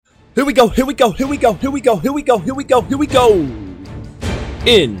Here we go.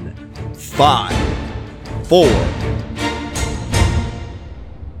 In 5, 4.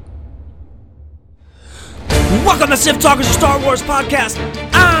 Welcome to Sith Talkers, a Star Wars podcast.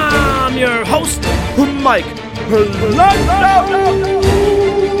 I'm your host, Mike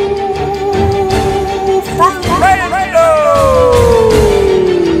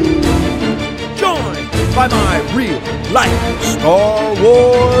joined by my real life Star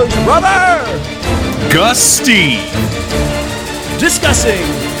Wars brother, Gus Steve. Discussing,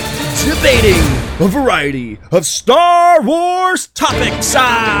 debating a variety of Star Wars topics.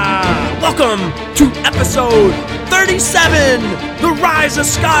 Welcome to episode 37, The Rise of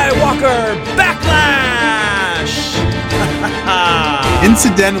Skywalker Backlash.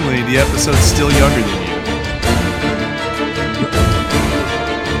 Incidentally, the episode's still younger than you.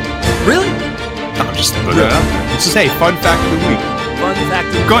 Really? I'm just put that out there. It's just, hey, fun fact of the week. Fun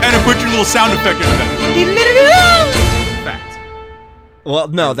fact. Go ahead and put your little sound effect into that. Fact. Well,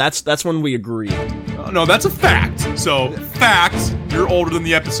 no, that's when we agree. No, that's a fact. So, fact, you're older than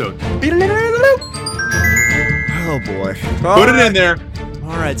the episode. Oh boy. Put it in there.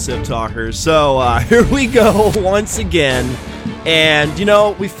 All right, Sith Talkers. So here we go once again. And, you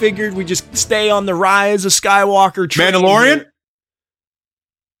know, we figured we'd just stay on the Rise of Skywalker train. Mandalorian?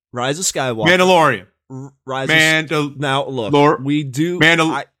 Rise of Skywalker. Mandalorian. Rise of... Now, look, we do...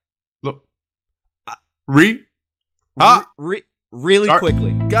 Really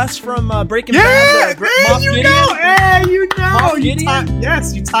quickly. Gus from Breaking Bad. Man, you know. Hey, you know.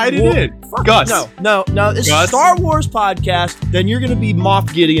 Yes, you tied it in. Gus. No. This is a Star Wars podcast. Then you're going to be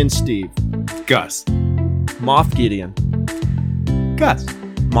Moff Gideon Steve. Gus. Moff Gideon. Gus.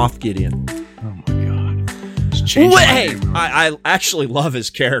 Moff Gideon. Oh my god. Hey, I actually love his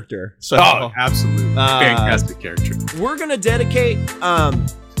character. So, absolutely. Fantastic character. We're going to dedicate... a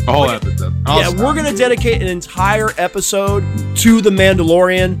whole episode. We're going to dedicate an entire episode to The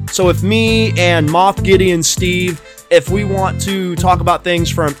Mandalorian. So if me and Moff Gideon Steve, if we want to talk about things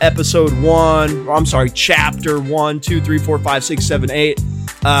from chapter 1, 2, 3, 4, 5, 6, 7, 8,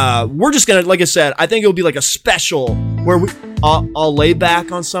 we're just going to, like I said, I think it'll be like a special where I'll lay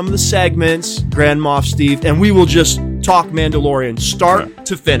back on some of the segments, Grand Moff Steve, and we will just talk Mandalorian start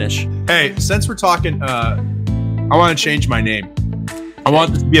to finish. Hey, since we're talking, I want to change my name. I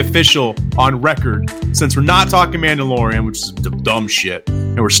want this to be official on record, since we're not talking Mandalorian, which is dumb shit,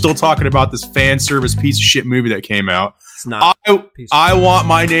 and we're still talking about this fan service piece of shit movie that came out. It's not. I want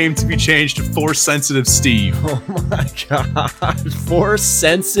my name to be changed to Force Sensitive Steve. Oh my god, Force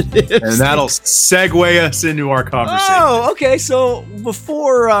Sensitive, and that'll segue us into our conversation. Oh, okay. So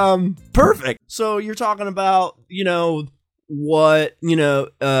before, perfect. So you're talking about, what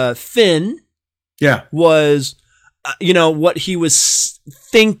Finn, was. What he was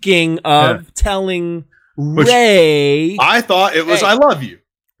thinking of telling Rey. I thought it was, I love you.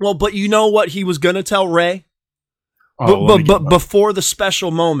 Well, but you know what he was going to tell Rey? But before the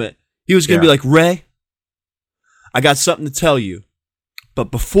special moment, he was going to be like, Rey, I got something to tell you. But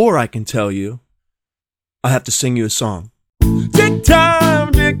before I can tell you, I have to sing you a song. Tick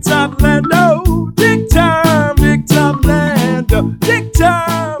time, Lando. Tick time, Lando. Tick time, Lando. Tick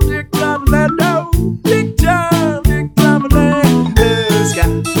time. Who's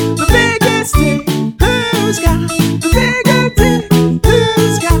got the biggest dick? Who's got the bigger dick?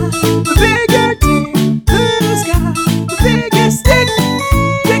 Who's got the bigger dick? Who's got the biggest dick?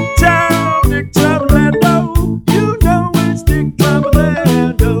 Dick time, Lando. You know it's Dick time,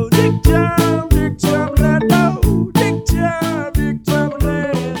 Lando. Dick time, Lando. Dick time,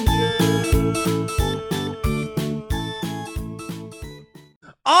 Lando.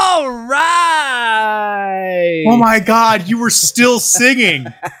 All right. Oh my god, you were still singing.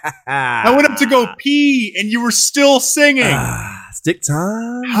 I went up to go pee and you were still singing. Stick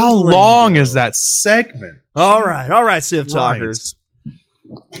time. How long is that segment? All right, Sith Talkers.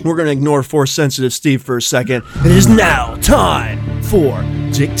 We're going to ignore Force Sensitive Steve for a second. It is now time for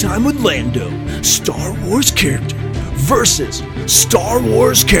Dick Time with Lando, Star Wars character versus Star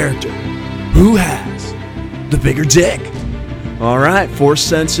Wars character. Who has the bigger dick? All right, Force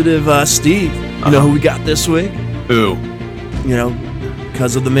Sensitive Steve. You know who we got this week? Who?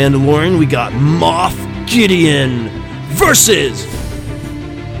 Because of The Mandalorian, we got Moff Gideon versus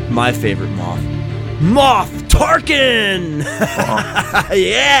my favorite Moff Tarkin.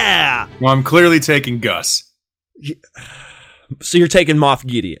 Yeah. Well, I'm clearly taking Gus. So you're taking Moff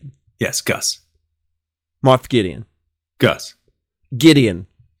Gideon. Yes, Gus. Moff Gideon. Gus. Gideon.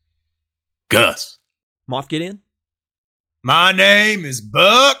 Gus. Moff Gideon? My name is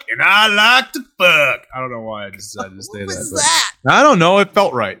Buck, and I like to fuck. I don't know why I just say what was that? I don't know. It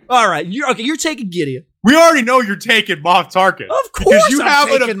felt right. All right. You're taking Gideon. We already know you're taking Moff Tarkin. Of course I'm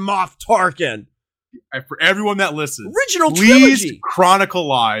taking Moff Tarkin. For everyone that listens, original please trilogy.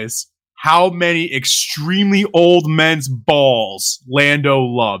 chronicleize how many extremely old men's balls Lando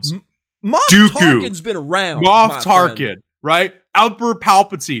loves. Moff Dooku. Tarkin's been around. Moff Tarkin, right? Emperor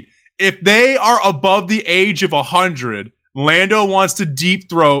Palpatine. If they are above the age of 100, Lando wants to deep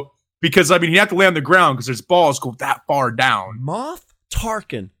throat because, I mean, you have to lay on the ground because his balls go that far down. Moff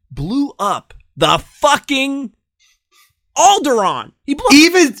Tarkin blew up the fucking Alderaan. He blew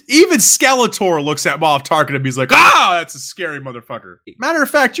Even Skeletor looks at Moff Tarkin and he's like, that's a scary motherfucker. Matter of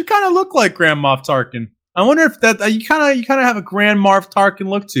fact, you kind of look like Grand Moff Tarkin. I wonder if that you kind of have a Grand Moff Tarkin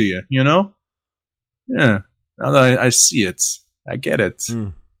look to you, you know? Yeah. Now that I see it. I get it.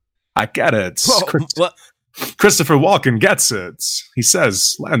 I get it. Christopher Walken gets it. He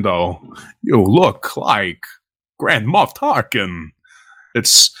says, Lando, you look like Grand Moff Tarkin.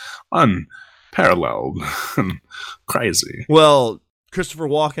 It's unparalleled and crazy. Well, Christopher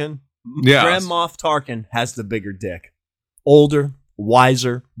Walken, Grand Moff Tarkin has the bigger dick. Older,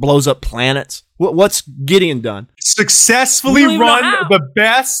 wiser, blows up planets. What's Gideon done? Successfully run the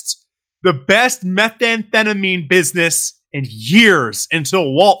best methamphetamine business in years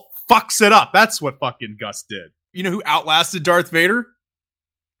until Walt fucks it up. That's what fucking Gus did. You know who outlasted Darth Vader?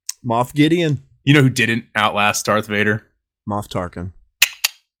 Moff Gideon. You know who didn't outlast Darth Vader? Moff Tarkin.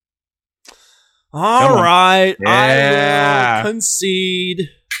 All right. Yeah. I will concede.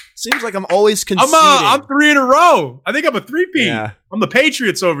 Seems like I'm always conceding. I'm 3 in a row. I think I'm a 3-peat. Yeah. I'm the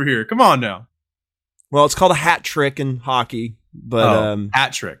Patriots over here. Come on now. Well, it's called a hat trick in hockey, but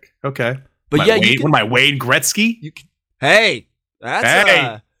hat trick. Okay. But what am I, Wayne Gretzky? Hey, that's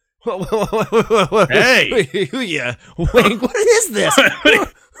hey. Yeah. Wayne, what is this?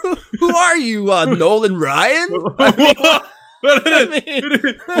 Who are you, Nolan Ryan? What?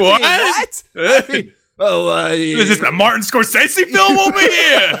 Is this a Martin Scorsese film over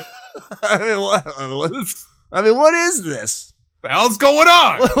here? I mean, what is this? The hell's going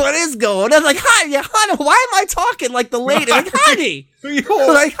on? What is going on? Like, honey, why am I talking like the lady? Like, honey,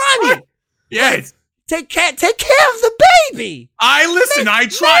 like, honey. Yes. Take care of the baby. I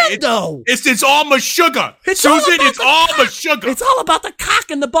try. It's all my sugar. Susan, it's all my sugar. It's all about the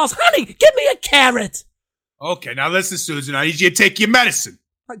cock and the balls. Honey, give me a carrot. Okay, now listen, Susan. I need you to take your medicine.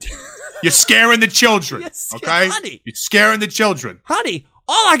 You're scaring the children. Okay? Honey. You're scaring the children. Honey,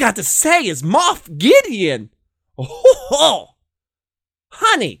 all I got to say is Moff Gideon. Oh.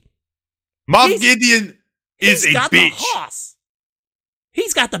 Honey. Moff Gideon is a bitch.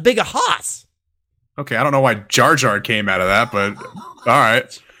 He's got the bigger hoss. Okay, I don't know why Jar Jar came out of that, but all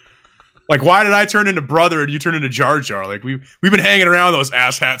right. Like, why did I turn into brother and you turn into Jar Jar? Like, we've been hanging around those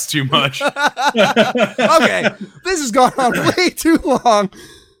asshats too much. Okay, this has gone on way too long.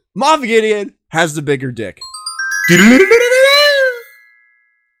 Moff Gideon has the bigger dick.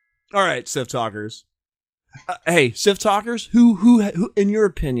 All right, Sith Talkers. Hey, Sith Talkers, who, in your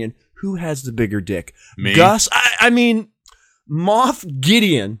opinion, who has the bigger dick? Me. Gus? I mean, Moff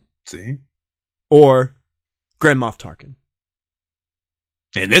Gideon. See? Or Grand Moff Tarkin.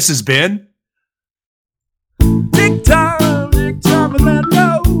 And this has been Dick Time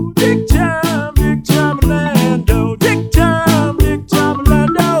Orlando. Dick Time Orlando. Dick Time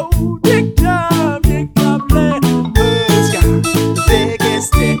Orlando. Dick Time Orlando. Who's got the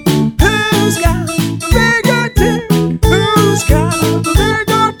biggest dick? Who's got the bigger dick? Who's got the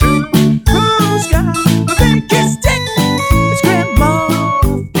bigger dick? Who's got the biggest dick? It's Grand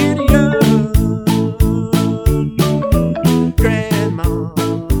Moff Gideon. Grand Moff.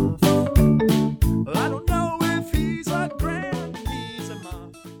 I don't know if he's a grand, he's a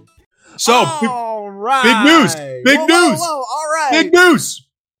Moff. so All right. big news. Big news. All right. Big news.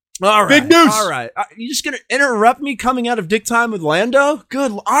 All right. Big news. All right. You just gonna interrupt me coming out of Dick Time with Lando?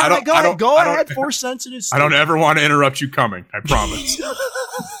 Good. All right. Go ahead. Force sensitive. I don't ever want to interrupt you coming. I promise.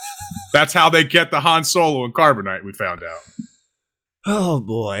 That's how they get the Han Solo and Carbonite. We found out. Oh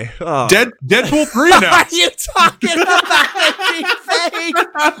boy. Oh. Deadpool 3 Are announced. you talking about the fake?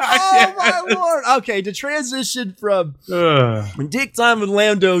 Oh my lord. Okay, to transition from Dick Time with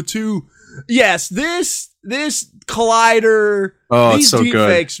Lando to yes, this collider. Oh, these it's so deep good.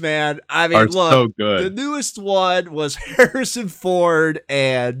 fakes, man. I mean, Are look, so good. the newest one was Harrison Ford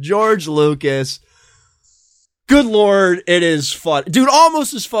and George Lucas. Good lord, it is fun, dude.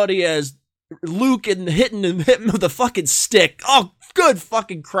 Almost as funny as Luke and hitting him with a fucking stick. Oh, good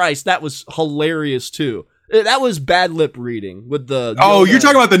fucking Christ, that was hilarious too. That was bad lip reading with the. Oh, you're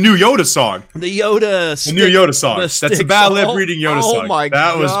talking about the new Yoda song. The Yoda. The new Yoda song. That's a bad lip reading Yoda song. Oh my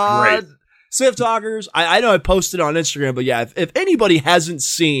god, that was great. Sith Talkers. I know I posted on Instagram, but yeah, if anybody hasn't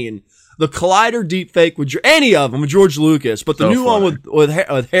seen the Collider deepfake with any of them with George Lucas, but the new one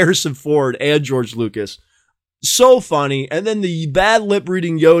with Harrison Ford and George Lucas, so funny. And then the bad lip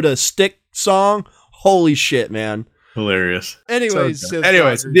reading Yoda stick song. Holy shit, man. Hilarious. Anyways,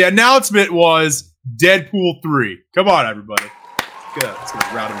 the announcement was Deadpool 3. Come on, everybody. Good. Let's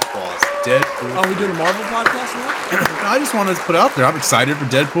get a round of applause. Deadpool. Are we doing a Marvel podcast now? I just wanted to put it out there. I'm excited for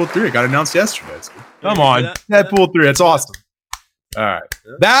Deadpool 3. It got announced yesterday. Come on. Deadpool 3. That's awesome. All right.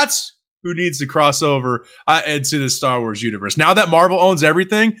 That's who needs to cross over into the Star Wars universe. Now that Marvel owns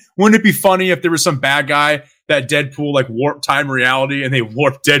everything, wouldn't it be funny if there was some bad guy that Deadpool like warped time reality and they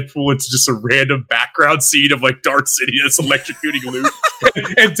warped Deadpool into just a random background scene of like Dark City that's electrocuting Luke,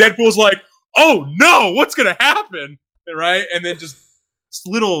 and Deadpool's like, "Oh no, what's gonna happen?" Right, and then just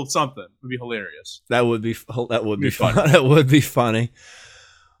little something would be hilarious. That would be fun. That would be funny.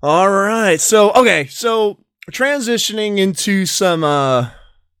 All right, so transitioning into some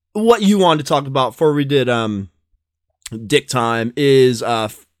what you wanted to talk about before we did Dick Time is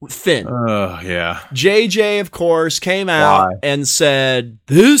Finn. Yeah. JJ, of course, came out and said,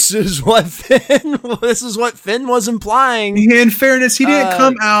 "This is what Finn was implying." In fairness, he didn't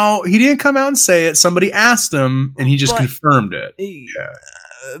come out. He didn't come out and say it. Somebody asked him, and he just confirmed it.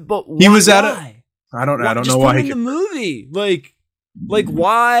 But he was at it. I don't know why. In the movie, like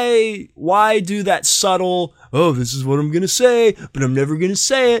why do that subtle? Oh, this is what I'm gonna say, but I'm never gonna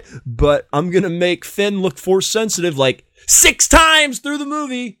say it. But I'm gonna make Finn look force sensitive, like 6 times through the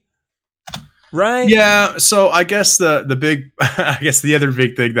movie, right? Yeah. So I guess the other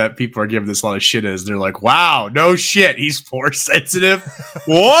big thing that people are giving this a lot of shit is they're like, wow, no shit, he's force sensitive.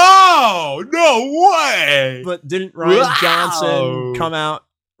 Whoa, no way. But didn't Ryan Johnson come out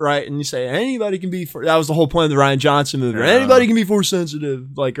right and you say anybody can be? That was the whole point of the Ryan Johnson movie. Yeah. Anybody can be force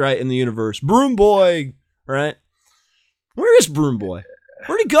sensitive, like right in the universe. Broom Boy, right? Where is Broom Boy?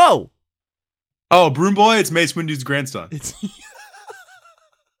 Where'd he go? Oh, Broom Boy, it's Mace Windu's grandson.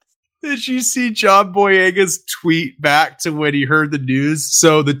 Did you see John Boyega's tweet back to when he heard the news?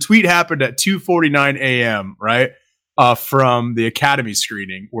 So the tweet happened at 2:49 a.m., right? From the Academy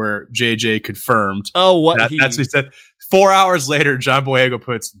screening where JJ confirmed. Oh, what? That's what he said. 4 hours later, John Boyega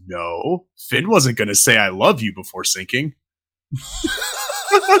puts, "No, Finn wasn't going to say I love you before sinking."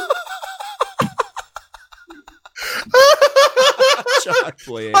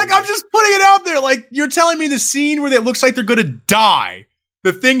 Like, I'm just putting it out there. Like, you're telling me the scene where it looks like they're going to die.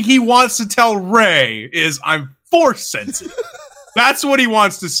 The thing he wants to tell Rey is, "I'm force sensitive." That's what he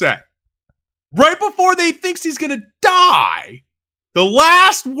wants to say. Right before they thinks he's going to die. The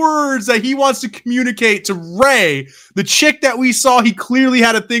last words that he wants to communicate to Rey, the chick that we saw he clearly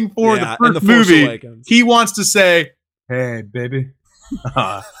had a thing for in the first movie, Awakens. He wants to say, "Hey, baby,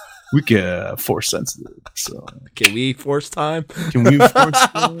 we get force sensitive. So can we force time? Can we force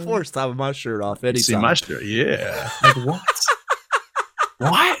time? Force time with my shirt off anytime." See my shirt? Yeah. Like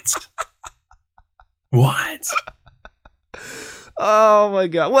what? What? Oh my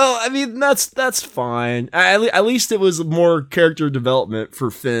god. Well, I mean that's fine. At least it was more character development for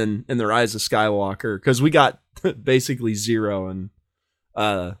Finn in the Rise of Skywalker, because we got basically zero in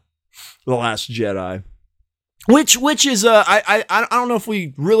The Last Jedi. Which is I don't know if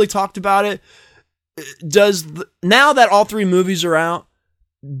we really talked about it. Now that all 3 movies are out,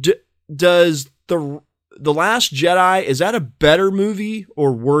 does the Last Jedi, is that a better movie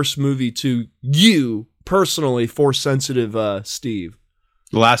or worse movie to you personally, force sensitive Steve?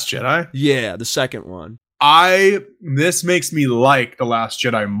 The Last Jedi? Yeah, the second one. This makes me like The Last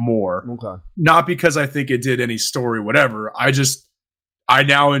Jedi more. Okay. Not because I think it did any story, whatever. I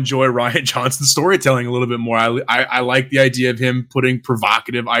now enjoy Ryan Johnson's storytelling a little bit more. I like the idea of him putting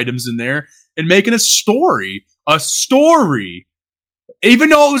provocative items in there and making a story. Even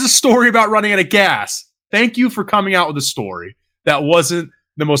though it was a story about running out of gas. Thank you for coming out with a story that wasn't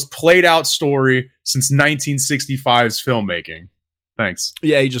the most played out story since 1965's filmmaking. Thanks.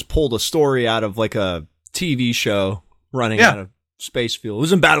 Yeah, he just pulled a story out of like a TV show running out of space fuel. It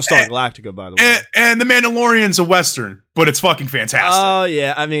was in Battlestar Galactica, by the way. And The Mandalorian's a Western, but it's fucking fantastic. Oh,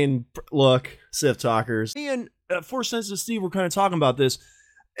 yeah. I mean, look, Sith Talkers. Me and Force Sensitive Steve were kind of talking about this.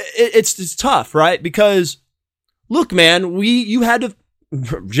 It's tough, right? Because, look, man,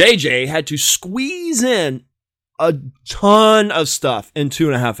 JJ had to squeeze in a ton of stuff in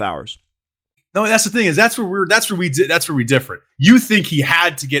 2.5 hours. No, that's the thing is that's where we differ. You think he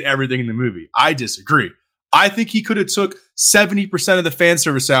had to get everything in the movie. I disagree. I think he could have took 70% of the fan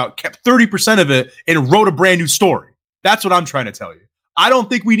service out, kept 30% of it, and wrote a brand new story. That's what I'm trying to tell you. I don't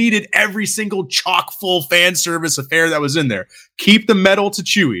think we needed every single chock full fan service affair that was in there. Keep the medal to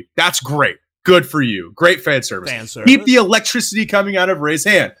Chewie. That's great. Good for you. Great fan service. Keep the electricity coming out of Rey's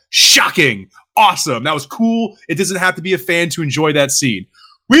hand. Shocking. Awesome. That was cool. It doesn't have to be a fan to enjoy that scene.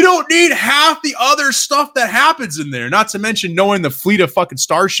 We don't need half the other stuff that happens in there. Not to mention knowing the fleet of fucking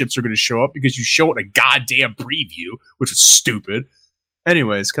starships are going to show up because you show it in a goddamn preview, which is stupid.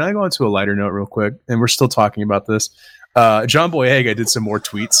 Anyways, can I go into a lighter note real quick? And we're still talking about this. John Boyega did some more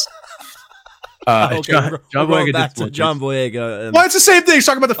tweets. Okay, John Boyega back to John Boyega. Well, it's the same thing. He's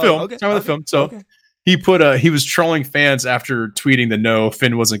talking about the film. Talking about the film. So he he was trolling fans after tweeting that no,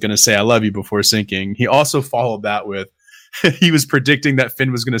 Finn wasn't going to say "I love you" before sinking. He also followed that with he was predicting that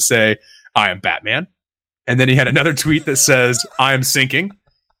Finn was going to say "I am Batman," and then he had another tweet that says "I am sinking,"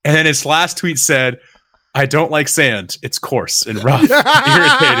 and then his last tweet said, "I don't like sand. It's coarse and rough, irritating,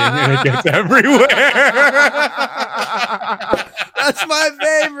 and it gets everywhere." That's my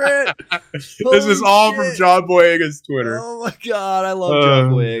favorite. This is all from John Boyega's Twitter. Oh my God, I love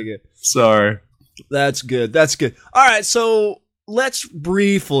John Boyega. Sorry. That's good. That's good. All right, so let's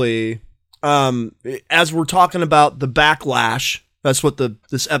briefly, as we're talking about the backlash, that's what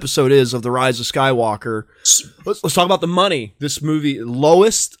this episode is of The Rise of Skywalker. Let's talk about the money. This movie,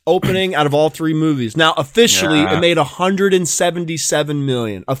 lowest opening out of all three movies. Now, officially, it made $177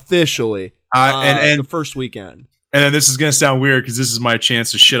 million. Officially, and the first weekend. And then this is going to sound weird because this is my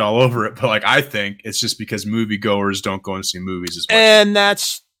chance to shit all over it. But like, I think it's just because moviegoers don't go and see movies as much. And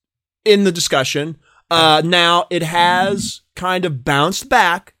that's in the discussion. Now, it has kind of bounced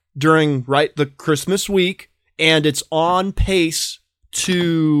back during the Christmas week. And it's on pace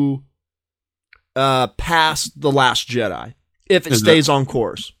to pass The Last Jedi if it stays on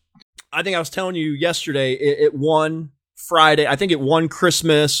course. I think I was telling you yesterday, it won Friday. I think it won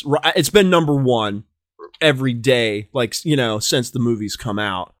Christmas. It's been number one every day, since the movies come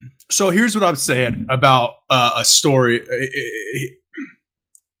out. So here's what I'm saying about a story.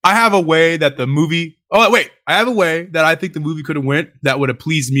 I have a way that the movie... Oh, wait. I have a way that I think the movie could have went that would have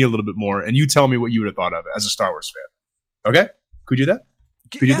pleased me a little bit more. And you tell me what you would have thought of it as a Star Wars fan. Okay? Could you do that?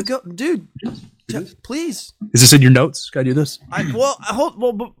 Dude. Please. Is this in your notes? Can I do this?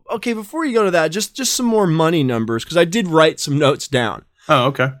 Okay, before you go to that, just some more money numbers, because I did write some notes down. Oh,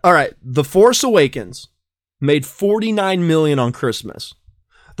 okay. All right. The Force Awakens made $49 million on Christmas.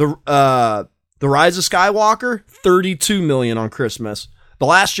 The Rise of Skywalker, $32 million on Christmas. The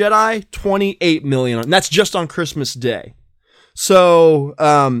Last Jedi, $28 million, and that's just on Christmas Day. So,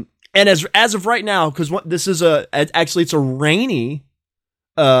 and as of right now, because this is it's a rainy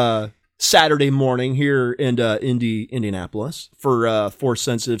Saturday morning here in Indianapolis for Force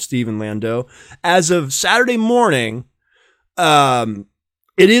sensitive Stephen Lando. As of Saturday morning, it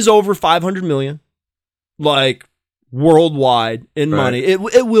is over 500 million, like worldwide in money. It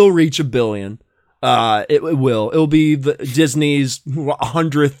will reach $1 billion. It will. It'll be Disney's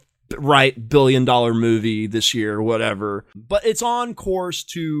 100th billion-dollar movie this year or whatever. But it's on course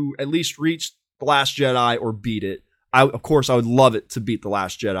to at least reach The Last Jedi or beat it. I would love it to beat The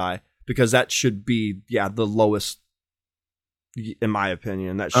Last Jedi because that should be the lowest, in my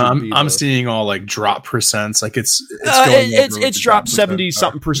opinion. That should be. I'm seeing all like drop percents. Like it's dropped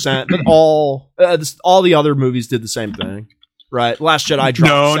 70-something%, but all the other movies did the same thing. Right, Last Jedi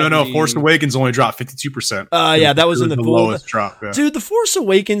dropped. No. Force Awakens only dropped 52%. That was in the lowest drop. Yeah. Dude, the Force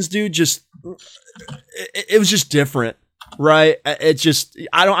Awakens, it was just different, right? It just,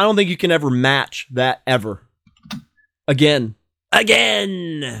 I don't think you can ever match that ever. Again.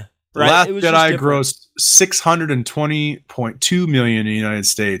 Right? Last Jedi grossed $620.2 million in the United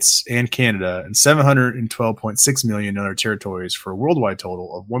States and Canada, and $712.6 million in other territories for a worldwide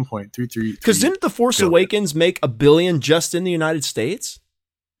total of 1.33. Because didn't The Force Awakens make $1 billion just in the United States?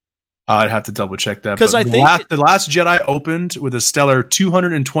 I'd have to double check that. Because I think the Last Jedi opened with a stellar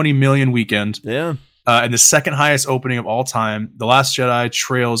 220 million weekend. Yeah. And the second highest opening of all time. The Last Jedi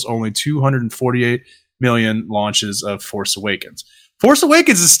trails only 248 million launches of Force Awakens. Force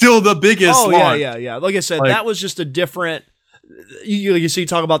Awakens is still the biggest. Oh, yeah. Like I said, that was just a different. You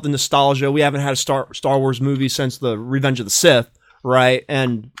talk about the nostalgia. We haven't had a Star Wars movie since the Revenge of the Sith, right?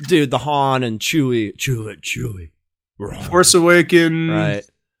 And dude, the Han and Chewie. Force Awakens, right?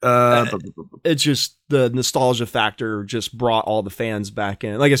 It's just the nostalgia factor just brought all the fans back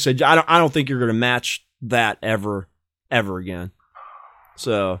in. Like I said, I don't think you're going to match that ever again.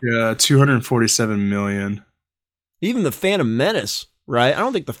 So 247 million. Even the Phantom Menace right? I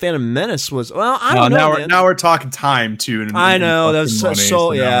don't think the Phantom Menace was. Well, I don't know. Now we're talking time too. I know that was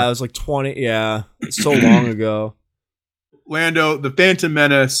so yeah, it was like 20. Yeah, so long ago. Lando, the Phantom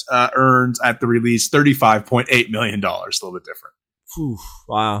Menace earned at the release $35.8 million. A little bit different. Whew,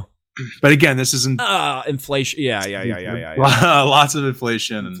 wow. But again, this isn't inflation. Yeah. Lots of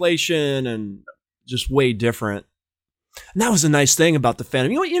inflation. And just way different. And that was a nice thing about the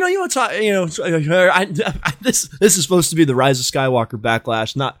Phantom. This is supposed to be the Rise of Skywalker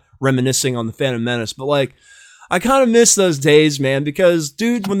backlash, not reminiscing on the Phantom Menace, but like, I kind of miss those days, man, because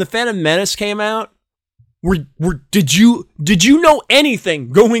dude, when the Phantom Menace came out, did you know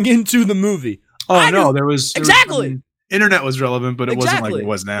anything going into the movie? There was exactly. Internet was relevant, but it wasn't like it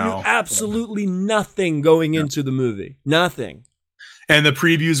was now. Absolutely nothing going into the movie. Nothing. And the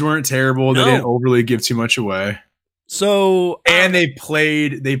previews weren't terrible. No. They didn't overly give too much away. So and they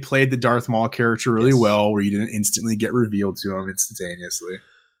played the Darth Maul character really well, where you didn't instantly get revealed to him instantaneously.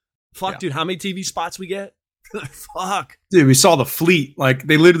 Fuck, dude, how many TV spots we get? Fuck, dude, we saw the fleet. Like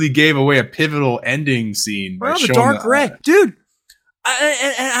they literally gave away a pivotal ending scene by showing the Dark Ray, dude.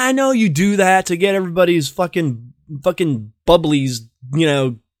 I know you do that to get everybody's fucking bubblies,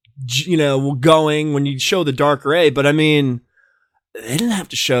 going when you show the Dark Ray. But I mean, they didn't have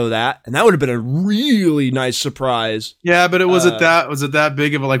to show that, and that would have been a really nice surprise. Yeah, but was it that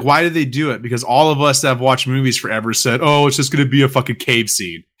big of a like? Why did they do it? Because all of us that have watched movies forever said, "Oh, it's just going to be a fucking cave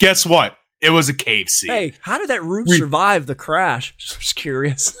scene." Guess what? It was a cave scene. Hey, how did that roof survive the crash? Just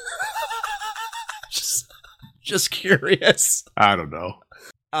curious. just curious. I don't know.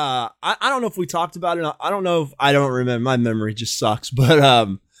 I don't know if we talked about it. I don't know if I don't remember. My memory just sucks. But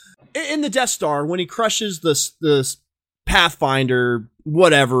in the Death Star, when he crushes this Pathfinder,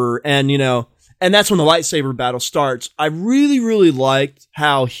 whatever, and that's when the lightsaber battle starts. I really, really liked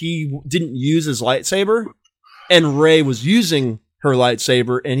how he didn't use his lightsaber, and Rey was using her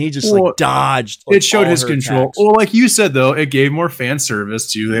lightsaber, and he just dodged. It showed his control. Attacks. Well, like you said, though, it gave more fan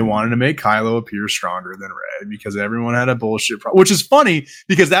service too. They wanted to make Kylo appear stronger than Rey because everyone had a bullshit problem. Which is funny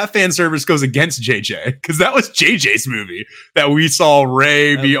because that fan service goes against JJ because that was JJ's movie that we saw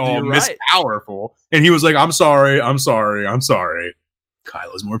Rey be all mispowerful, and he was like, "I'm sorry. Kylo's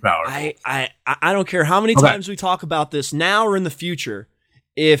more powerful." I don't care how many times we talk about this now or in the future.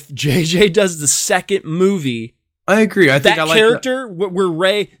 If JJ does the second movie. I agree. I think that character where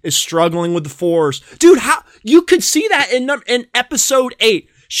Rey is struggling with the Force, dude. How you could see that in Episode 8,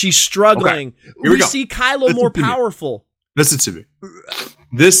 she's struggling. Okay. We see Kylo more powerful. Listen to me.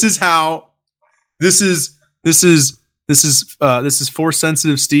 This is how. This is Force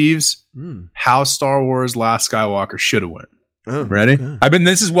sensitive Steve's how Star Wars Last Skywalker should have went. Oh, ready? Okay.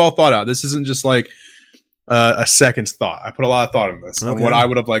 This is well thought out. This isn't just like a second's thought. I put a lot of thought in this on what I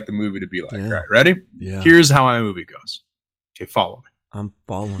would have liked the movie to be like. Yeah. Right, ready? Yeah. Here's how my movie goes. Okay, follow me. I'm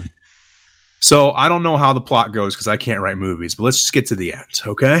following. So I don't know how the plot goes because I can't write movies, but let's just get to the end,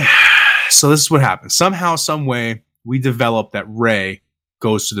 okay? So this is what happens. Somehow, some way, we develop that Rey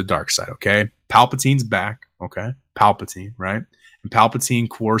goes to the dark side, okay? Palpatine's back, okay? Palpatine, right? And Palpatine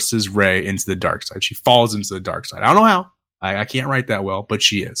coerces Rey into the dark side. She falls into the dark side. I don't know how. I can't write that well, but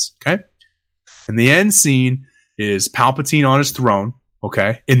she is, okay? And the end scene is Palpatine on his throne,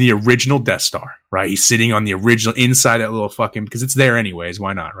 okay, in the original Death Star, right? He's sitting on the original inside that little fucking, because it's there anyways.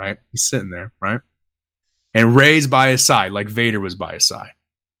 Why not, right? He's sitting there, right? And Rey's by his side, like Vader was by his side,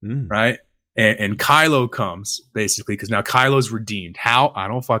 right? And Kylo comes, basically, because now Kylo's redeemed. How? I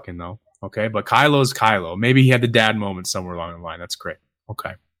don't fucking know, okay? But Kylo's Kylo. Maybe he had the dad moment somewhere along the line. That's great,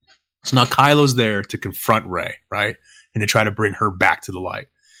 okay? So now Kylo's there to confront Rey, right? And to try to bring her back to the light.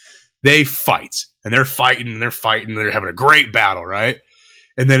 They fight, and they're fighting, and they're having a great battle, right?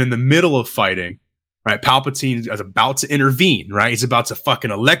 And then in the middle of fighting, right, Palpatine is about to intervene, right? He's about to fucking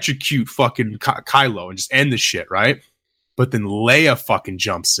electrocute fucking Kylo and just end the shit, right? But then Leia fucking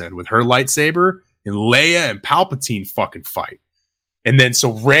jumps in with her lightsaber, and Leia and Palpatine fucking fight. And then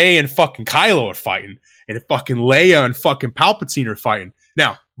so Rey and fucking Kylo are fighting, and fucking Leia and fucking Palpatine are fighting.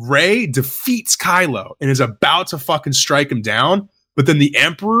 Now, Rey defeats Kylo and is about to fucking strike him down, but then the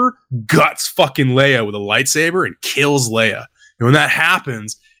Emperor guts fucking Leia with a lightsaber and kills Leia. And when that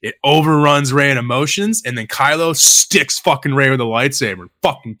happens, it overruns Rey in emotions, and then Kylo sticks fucking Rey with a lightsaber and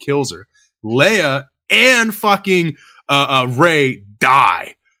fucking kills her. Leia and fucking Rey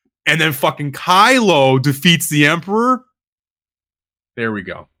die. And then fucking Kylo defeats the Emperor. There we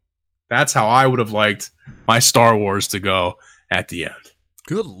go. That's how I would have liked my Star Wars to go at the end.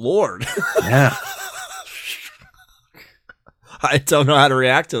 Good Lord. Yeah. I don't know how to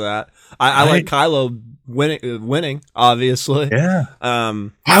react to that. I like Kylo winning, obviously. Yeah.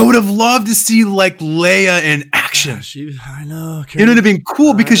 I would have loved to see like Leia in direction. I know. It would have been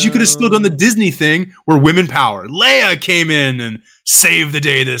cool because you could have still done the Disney thing where women power. Leia came in and saved the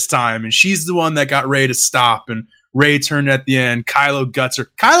day this time, and she's the one that got Rey to stop, and Rey turned at the end. Kylo guts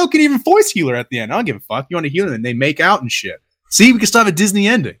her. Kylo can even voice heal her at the end. I don't give a fuck. You want to heal her, and they make out and shit. See, we can still have a Disney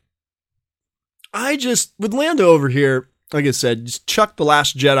ending. With Lando over here, like I said, just chuck The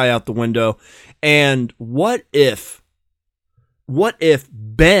Last Jedi out the window. And what if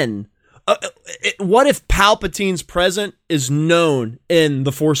Ben, what if Palpatine's present is known in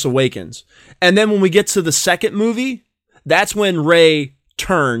The Force Awakens? And then when we get to the second movie, that's when Rey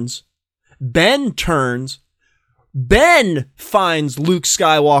turns. Ben turns. Ben finds Luke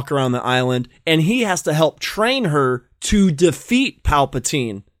Skywalker on the island, and he has to help train her to defeat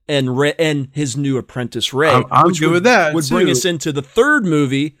Palpatine and his new apprentice Rey. I'm good with that. Would bring us into the third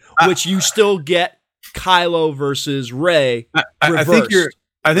movie, which you still get Kylo versus Rey. I think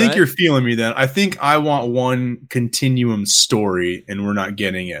you're feeling me then. I think I want one continuum story, and we're not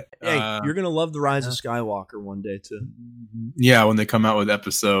getting it. Hey, you're gonna love The Rise of Skywalker one day too. Yeah, when they come out with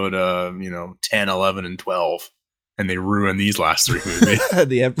episode 10, 11, and 12, and they ruin these last three movies.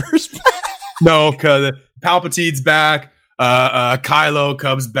 The Emperor's back. No, because Palpatine's back. Kylo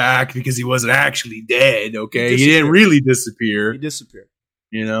comes back because he wasn't actually dead. Okay, he didn't really disappear. He disappeared.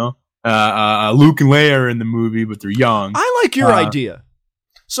 You know, Luke and Leia are in the movie, but they're young. I like your idea.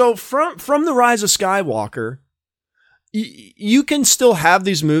 So from The Rise of Skywalker, you can still have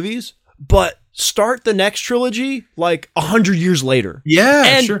these movies, but start the next trilogy like 100 years later. Yeah,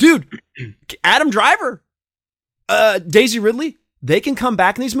 and sure. Dude, Adam Driver, Daisy Ridley, they can come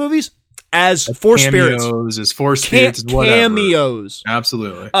back in these movies as Force spirits, as Force spirits, whatever. Cameos.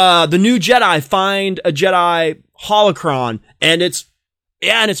 Absolutely. The new Jedi find a Jedi holocron, and it's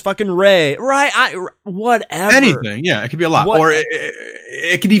fucking Rey, right? Whatever. Anything, yeah, it could be a lot, or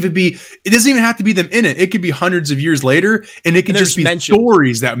it could even be. It doesn't even have to be them in it. It could be hundreds of years later, and it could just be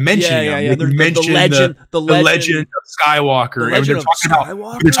stories that mention them. Yeah. The legend of Skywalker.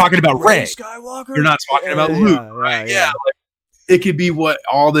 They're talking about Rey. Skywalker. You're not talking about Luke, right? Yeah. It could be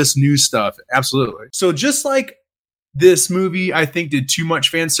all this new stuff. Absolutely. So just like this movie, I think did too much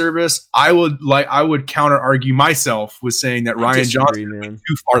fan service. I would counter argue myself with saying that Rian Johnson went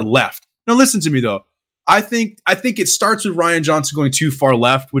too far left. Now listen to me though. I think it starts with Rian Johnson going too far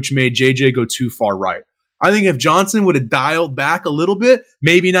left, which made JJ go too far right. I think if Johnson would have dialed back a little bit,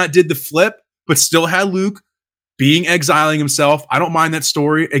 maybe not did the flip, but still had Luke exiling himself. I don't mind that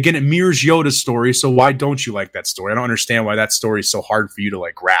story. Again, it mirrors Yoda's story, so why don't you like that story? I don't understand why that story is so hard for you to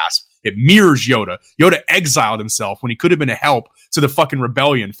like grasp. It mirrors Yoda. Yoda exiled himself when he could have been a help to the fucking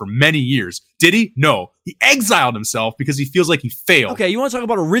rebellion for many years. Did he? No. He exiled himself because he feels like he failed. Okay, you want to talk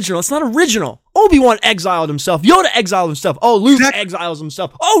about original? It's not original. Obi-Wan exiled himself. Yoda exiled himself. Oh, Luke exiles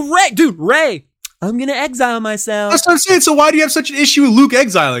himself. Oh, Rey. I'm going to exile myself. That's what I'm saying. So why do you have such an issue with Luke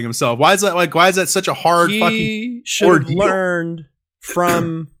exiling himself? Why is that such a hard fucking He should have learned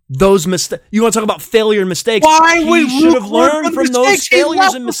from those mistakes. You want to talk about failure and mistakes? Why would he should have learned from those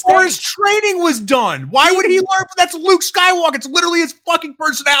failures and mistakes? Before his training was done. Why would he learn? That's Luke Skywalker. It's literally his fucking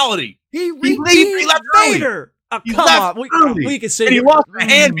personality. He left Vader. Come on. We can say he lost a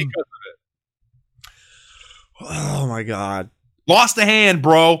hand because of it. Oh my God. Lost a hand,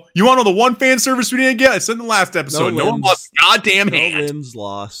 bro. You want to know the one fan service we didn't get? I said in the last episode. No one lost a goddamn hand. No limbs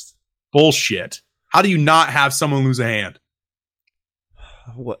lost. Bullshit. How do you not have someone lose a hand?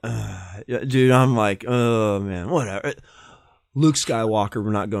 What, dude, I'm like, oh man, whatever. Luke Skywalker,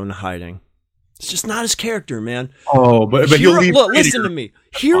 we're not going to hiding. It's just not his character, man. Oh, but he'll leave. Look, listen to me.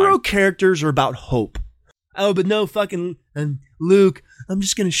 Hero characters are about hope. Oh, but no fucking Luke. I'm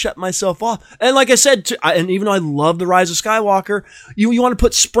just gonna shut myself off. And like I said, and even though I love The Rise of Skywalker, you want to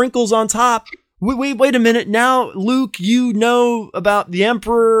put sprinkles on top. Wait a minute. Now, Luke, you know about the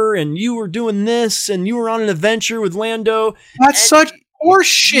Emperor, and you were doing this, and you were on an adventure with Lando. That's such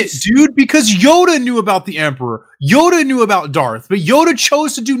horseshit, dude. Because Yoda knew about the Emperor. Yoda knew about Darth, but Yoda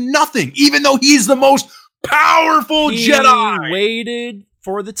chose to do nothing, even though he's the most powerful Jedi. He waited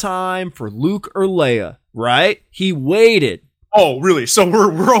for the time for Luke or Leia, right? He waited. Oh, really? So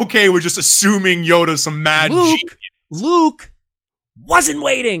we're okay with just assuming Yoda's some mad genius. Luke wasn't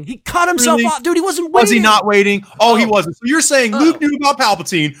waiting. He cut himself off. Dude, he wasn't waiting. Was he not waiting? Oh, he wasn't. So you're saying Luke knew about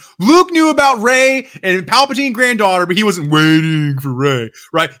Palpatine. Luke knew about Rey and Palpatine granddaughter, but he wasn't waiting for Rey,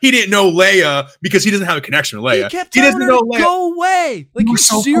 right? He didn't know Leia because he doesn't have a connection with Leia. He kept telling her to go away. Like, you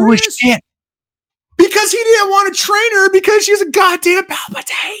so serious? Because he didn't want to train her because she's a goddamn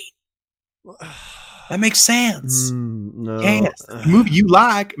Palpatine. That makes sense. No. Yes. The movie you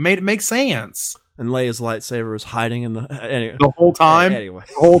like made it make sense. And Leia's lightsaber was hiding in the... Anyway. The whole time? Anyway.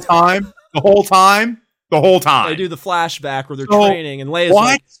 The whole time? the whole time. They do the flashback where they're training, and Leia's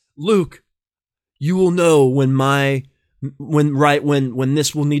like, Luke, you will know when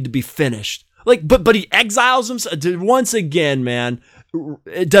this will need to be finished. Like, but he exiles himself once again, man.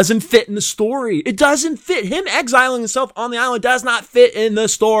 It doesn't fit in the story. It doesn't fit. Him exiling himself on the island does not fit in the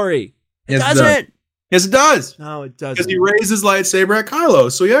story. It doesn't. Yes, it does. No, it doesn't. Because he raised his lightsaber at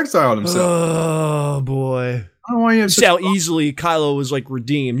Kylo, so he exiled himself. Oh, boy. I don't know why you have see how easily Kylo was, like,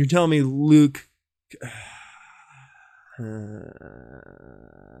 redeemed. You're telling me Luke...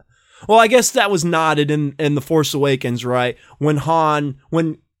 Well, I guess that was nodded in The Force Awakens, right? When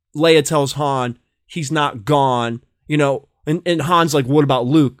Leia tells Han he's not gone, you know, and Han's like, what about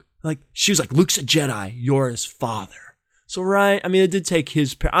Luke? Like, she was like, Luke's a Jedi. You're his father. So, right. I mean, it did take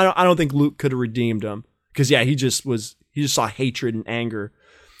his, I don't think Luke could have redeemed him. Cause yeah, he just saw hatred and anger.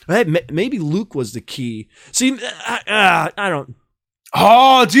 Maybe Luke was the key. See, I don't.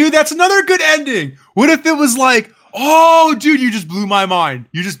 Oh, dude, that's another good ending. What if it was like, oh, dude, you just blew my mind.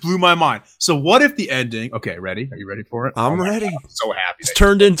 You just blew my mind. So what if the ending? Okay, ready? Are you ready for it? I'm ready. I'm so happy. It's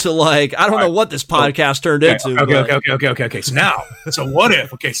turned into like, I don't know what this podcast turned into. Okay. So what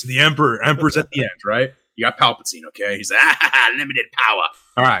if? Okay, so the Emperor's at the end, right? You got Palpatine, okay? He's limited power.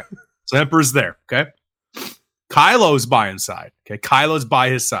 All right. So Emperor's there, okay? Kylo's by his side. Okay, Kylo's by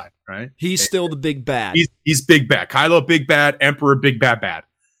his side, right? He's still the big bad. He's big bad. Kylo big bad. Emperor big bad.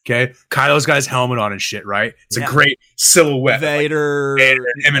 Okay, Kylo's got his helmet on and shit, right? It's a great silhouette. Vader,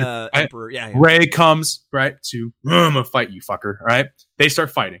 Emperor. Yeah. Rey comes right to I'm gonna fight you, fucker. All right, they start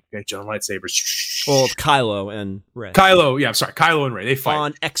fighting. Okay, John lightsabers. Well, it's Kylo and Rey. Kylo and Rey. They fight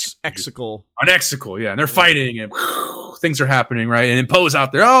on Exegol. On Exegol, yeah, and they're fighting and things are happening, right? And then Poe's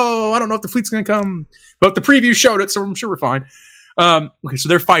out there. Oh, I don't know if the fleet's gonna come, but the preview showed it, so I'm sure we're fine. Okay, so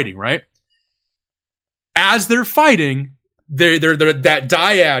they're fighting, right? As they're fighting. They're that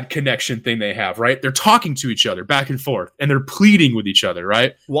dyad connection thing they have, right? They're talking to each other back and forth, and they're pleading with each other,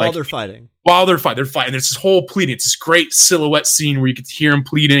 right? While they're fighting. They're fighting. There's this whole pleading. It's this great silhouette scene where you can hear them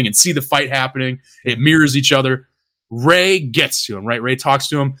pleading and see the fight happening. It mirrors each other. Rey gets to him, right? Rey talks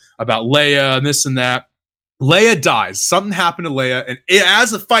to him about Leia and this and that. Leia dies. Something happened to Leia, and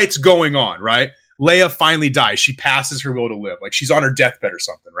as the fight's going on, right? Leia finally dies. She passes her will to live. Like she's on her deathbed or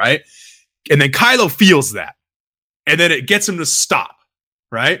something, right? And then Kylo feels that. And then it gets him to stop,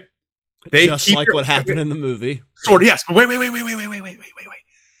 right? Just like what happened in the movie. Sort of, yes. But wait.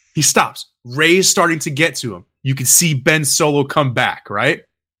 He stops. Rey's starting to get to him. You can see Ben Solo come back, right?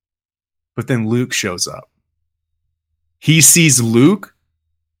 But then Luke shows up. He sees Luke,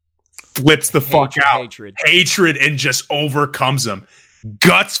 flips the fuck out. Hatred and just overcomes him.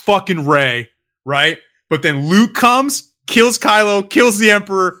 Guts fucking Rey, right? But then Luke comes, kills Kylo, kills the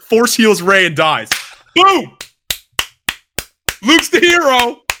Emperor, force heals Rey and dies. Boom! Luke's the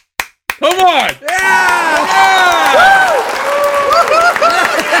hero. Come on. Yeah.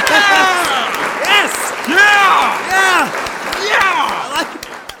 Yes. Yeah. I like it.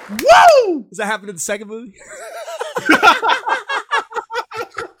 Woo! Does that happen in the second movie?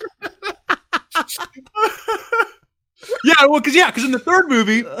 Because in the third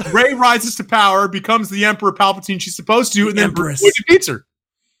movie, Rey rises to power, becomes the Emperor Palpatine she's supposed to, and then defeats her.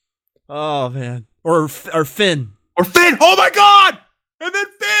 Oh man. Or Finn. Or Finn! Oh my god! And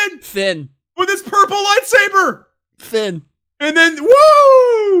then Finn! With his purple lightsaber! Finn! And then,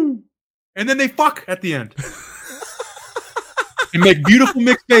 woo! And then they fuck at the end. And make beautiful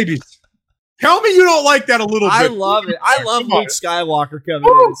mixed babies. Tell me you don't like that a little bit. I love it. I love Luke Skywalker coming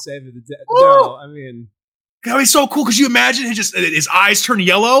in and saving the day. No, I mean... That would be so cool, because you imagine his eyes turn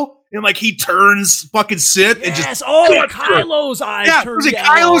yellow, and like he turns fucking Sith and just Kylo's eyes turn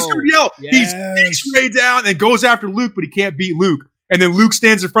yellow. Kylo's turn yellow. Yes. He takes Rey down and goes after Luke, but he can't beat Luke. And then Luke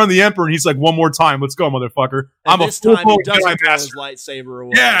stands in front of the Emperor and he's like, "One more time, let's go, motherfucker! And I'm a full-blown Jedi master." His lightsaber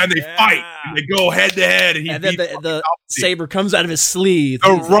away. Yeah, and they fight. And they go head to head, and then the saber comes out of his sleeve.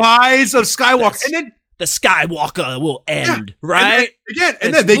 The rise of Skywalker, and then the Skywalker will end, right?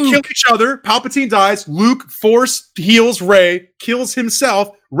 And then they kill each other. Palpatine dies. Luke force heals Rey, kills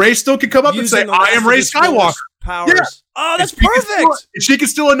himself. Rey still can come up and say, "I am Rey Skywalker." Powers. Yeah. Oh, that's perfect. She can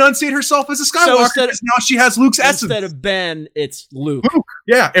still enunciate herself as a Skywalker because now she has Luke's essence. Instead of Ben, it's Luke.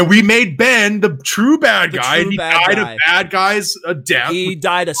 Yeah, and we made Ben the true bad guy, and he died a bad guy's death. He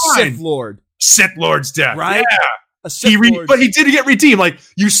died a Sith Lord. Sith Lord's death, right? Yeah. But he did get redeemed. Like,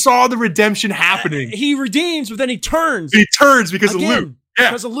 you saw the redemption happening. He redeems, but then he turns. He turns because of Luke. Yeah.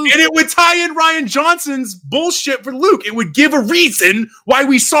 Because of Luke. And it would tie in Rian Johnson's bullshit for Luke. It would give a reason why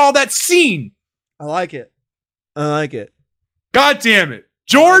we saw that scene. I like it. God damn it.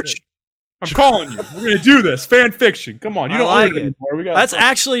 George, I'm calling you. We're going to do this. Fan fiction. Come on. You don't like it anymore. That's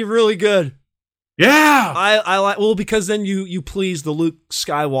actually really good. Yeah, I like because then you please the Luke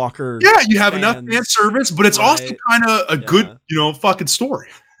Skywalker. Yeah, you have fans. enough fan service, but it's also kind of a good, fucking story.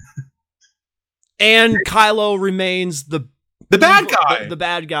 And Kylo remains the bad guy, the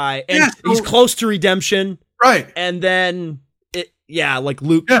bad guy, and he's close to redemption, right? And then like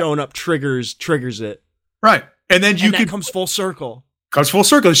Luke showing up triggers it, right? And then that comes full circle.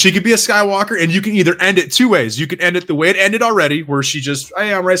 She could be a Skywalker, and you can either end it two ways. You can end it the way it ended already, where she just,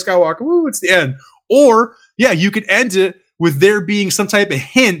 hey, I'm Rey Skywalker, woo, it's the end. Or, you could end it with there being some type of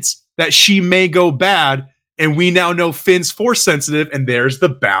hint that she may go bad, and we now know Finn's Force sensitive, and there's the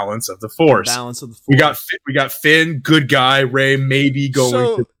balance of the Force. We got Finn, good guy, Rey maybe going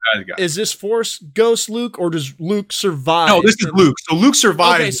to the bad guy. Is this Force ghost Luke, or does Luke survive? No, this is Luke. So Luke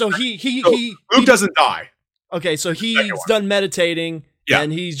survives. Okay, so Luke doesn't die. Okay, so he's done meditating,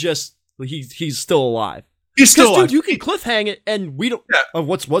 and he's still alive. He's still alive. Dude, you can cliffhang it, and we don't.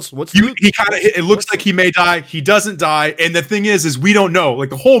 What's Luke? He kind of. It looks like he may die. He doesn't die, and the thing is we don't know. Like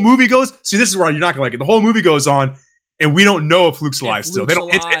the whole movie goes. See, this is where you're not gonna like it. The whole movie goes on, and we don't know if Luke's alive still. They don't.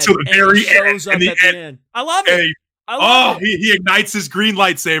 It's until the very end. I love it. He ignites his green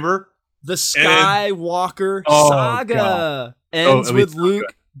lightsaber. The Skywalker saga ends with Luke.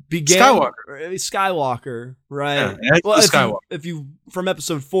 Skywalker, right? Yeah, Skywalker. If you from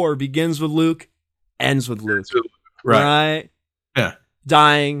episode 4 begins with Luke, ends with Luke, right? Yeah,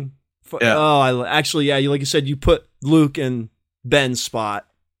 dying. Like you said, you put Luke in Ben's spot,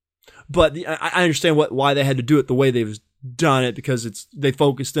 but I understand why they had to do it the way they've done it, because they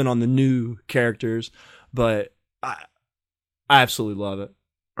focused in on the new characters. But I absolutely love it.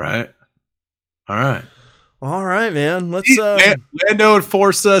 Right. All right, man. Let's Lando and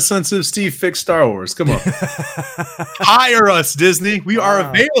Force sensitive Steve fix Star Wars. Come on, hire us, Disney. We are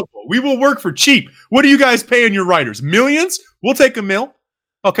available. We will work for cheap. What are you guys paying your writers? Millions? We'll take a $1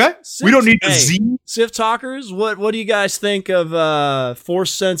 Okay, we don't need the Z. Sith Talkers. What do you guys think of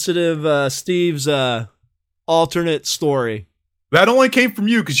Force sensitive Steve's alternate story? That only came from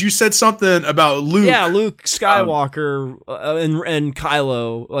you because you said something about Luke. Yeah, Luke Skywalker and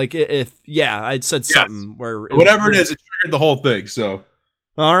Kylo. Like, I'd said something where whatever it is, it triggered the whole thing. So,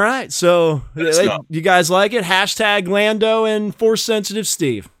 all right. So, you guys like it? Hashtag Lando and Force sensitive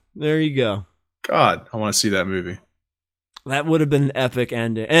Steve. There you go. God, I want to see that movie. That would have been an epic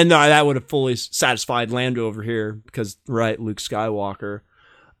ending, and no, that would have fully satisfied Lando over here because Luke Skywalker,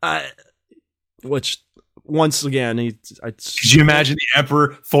 which. Once again, could you imagine the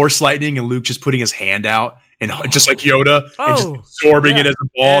Emperor Force lightning and Luke just putting his hand out and just like Yoda and just absorbing it as a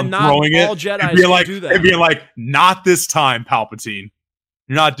ball and throwing it? Jedi and being like, not this time, Palpatine.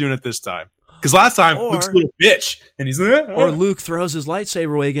 You're not doing it this time. Because last time, Luke's a little bitch. And he's like, Or Luke throws his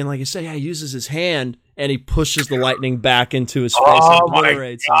lightsaber away again, like you say, he uses his hand and he pushes the lightning back into his face and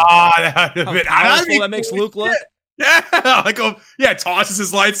obliterates him. How powerful that makes Luke look? Yeah, tosses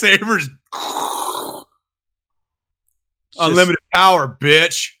his lightsabers. Unlimited power,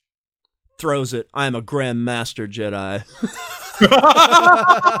 bitch. Throws it. I am a Grand Master Jedi.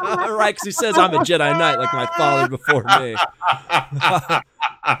 Right, because he says I'm a Jedi Knight like my father before me.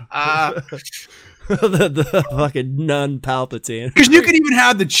 the fucking nun Palpatine. Because you could even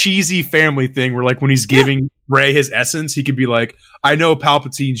have the cheesy family thing where, like, when he's giving Rey his essence, he could be like, I know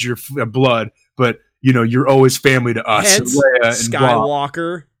Palpatine's your blood, but, you're always family to us. Hence,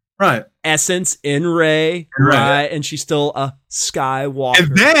 Skywalker. Right. Essence in Rey, right? And she's still a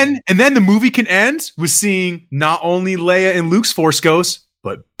Skywalker. And then the movie can end with seeing not only Leia and Luke's Force Ghost,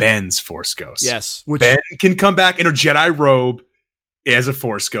 but Ben's Force Ghost. Yes. Ben can come back in a Jedi robe as a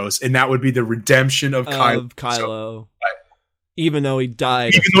Force Ghost, and that would be the redemption of Kylo. So, even though he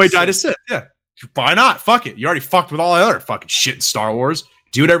died. As Sith, yeah. Why not? Fuck it. You already fucked with all the other fucking shit in Star Wars.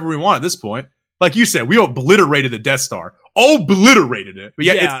 Do whatever we want at this point. Like you said, we obliterated the Death Star. Obliterated it. But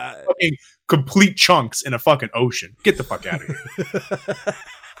it's fucking complete chunks in a fucking ocean. Get the fuck out of here.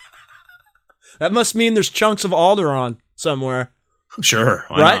 That must mean there's chunks of Alderaan somewhere. Sure.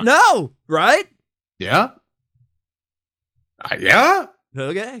 Right? Not? No. Right? Yeah. Yeah.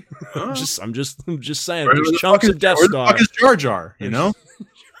 Okay. I'm just saying. There's chunks of Death Star. Where the fuck is Jar Jar?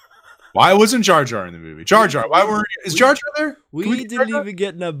 Why wasn't Jar Jar in the movie? Jar Jar. Is Jar Jar there? We didn't even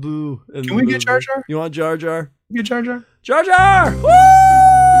get Naboo. Can we get Jar Jar? You want Jar Jar? Get Jar Jar? Jar Jar! Woo!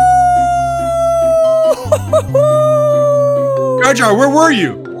 Jar Jar, where were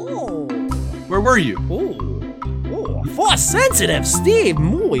you? Where were you? Force sensitive, Steve.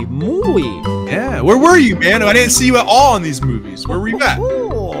 Muy. Yeah, where were you, man? I didn't see you at all in these movies. Where were you at?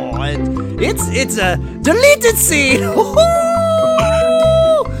 It's a deleted scene.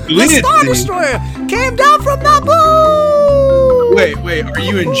 The Star Destroyer came down from Naboo. Wait. Are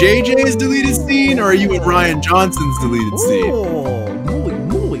you in JJ's deleted scene or are you in Ryan Johnson's deleted scene? Oh,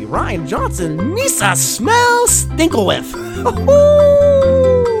 mooey. Ryan Johnson, Nisa smell stinkle whiff.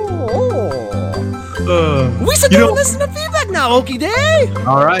 We should listen to feedback now, Okie Day.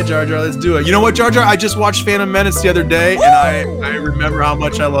 All right, Jar Jar, let's do it. You know what, Jar Jar? I just watched Phantom Menace the other day, and I remember how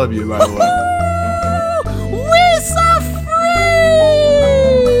much I love you, by the way. We're so free.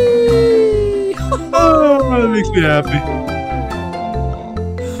 Oh, that makes me happy.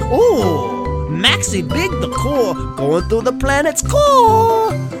 Oh, Maxi Big the Core, going through the planet's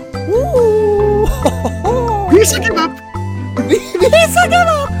core. Ooh. Music him up.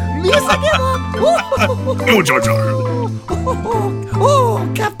 Oh, Jar Jar. Oh,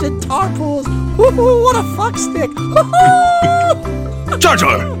 Captain Tarples. What a fuck stick. Jar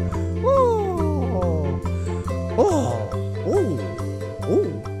Jar.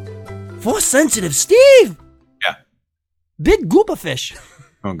 Force sensitive Steve. Yeah. Big goopa fish.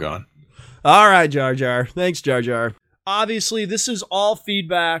 Oh, God. All right, Jar Jar. Thanks, Jar Jar. Obviously, this is all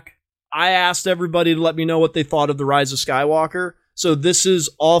feedback. I asked everybody to let me know what they thought of The Rise of Skywalker. So this is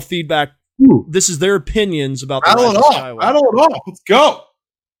all feedback. Ooh. This is their opinions about The Rise of Skywalker. I don't know. Let's go.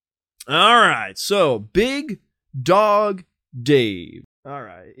 All right. So Big Dog Dave. All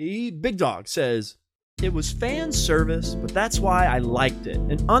right. Big Dog says, it was fan service, but that's why I liked it.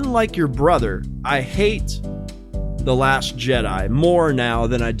 And unlike your brother, I hate The Last Jedi more now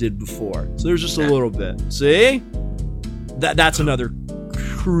than I did before. So there's just a little bit. See? That's another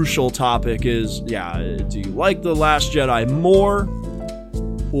crucial topic is, do you like The Last Jedi more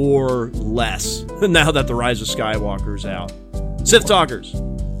or less now that The Rise of Skywalker is out? Sith Talkers,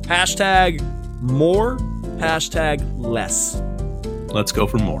 hashtag more, hashtag less. Let's go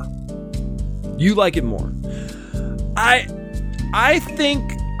for more. You like it more. I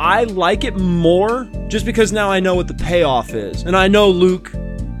think I like it more just because now I know what the payoff is. And I know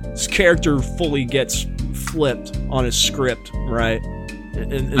Luke's character fully gets flipped on his script, right?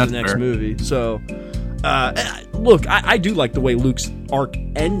 In the next movie. So, look, I do like the way Luke's arc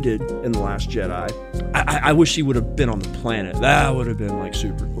ended in The Last Jedi. I wish he would have been on the planet. That would have been like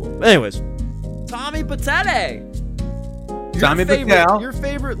super cool. Anyways, Tommy Patete. Tommy Patel. Your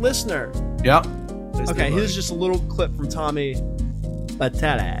favorite listener. Yep. Okay, here's just a little clip from Tommy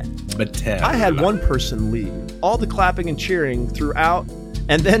Patete. Patel. I had one person leave. All the clapping and cheering throughout.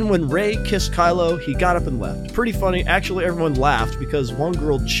 And then when Rey kissed Kylo, he got up and left. Pretty funny. Actually, everyone laughed because one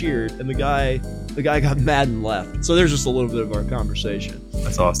girl cheered and the guy got mad and left. So there's just a little bit of our conversation.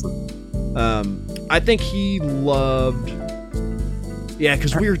 That's awesome. I think he loved... Yeah,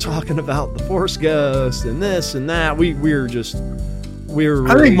 because we were talking about the Force Ghost and this and that. We were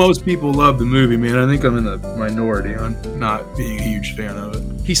really... I think most people love the movie, man. I think I'm in the minority on not being a huge fan of it.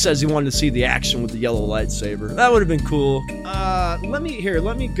 He says he wanted to see the action with the yellow lightsaber. That would have been cool. Let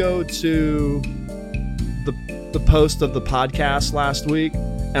me go to the post of the podcast last week,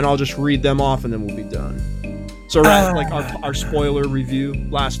 and I'll just read them off, and then we'll be done. So, like our spoiler review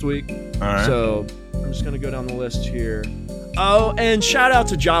last week. All right. So I'm just gonna go down the list here. Oh, and shout out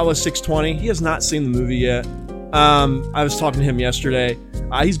to Jawa620. He has not seen the movie yet. I was talking to him yesterday.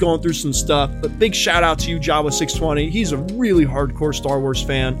 He's going through some stuff, but big shout out to you, Jawa620. He's a really hardcore Star Wars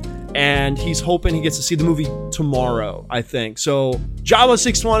fan, and he's hoping he gets to see the movie tomorrow, I think. So,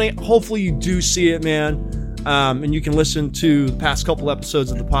 Jawa620, hopefully you do see it, man. And you can listen to the past couple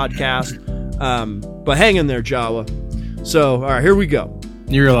episodes of the podcast. But hang in there, Jawa. So, all right, here we go.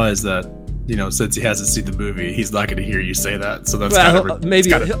 You realize that, since he hasn't seen the movie, he's not going to hear you say that. So that's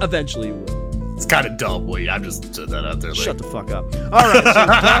maybe eventually he will. It's kind of dumb. I'm just putting that out there. Shut the fuck up. All right.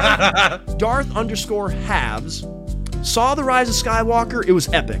 So Darth_Halves saw The Rise of Skywalker. It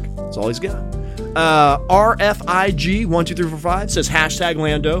was epic. That's all he's got. RFIG12345 says hashtag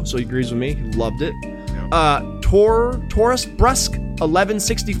Lando. So he agrees with me. He loved it. Taurus Brusque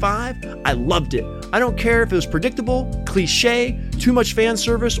 1165. I loved it. I don't care if it was predictable, cliche, too much fan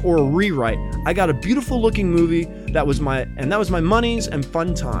service, or a rewrite. I got a beautiful looking movie that was my monies and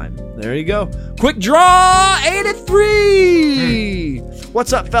fun time. There you go. Quick draw 83.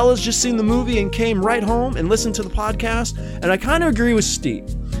 What's up, fellas? Just seen the movie and came right home and listened to the podcast, and I kind of agree with Steve.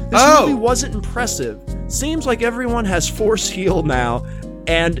 This movie wasn't impressive. Seems like everyone has Force heal now,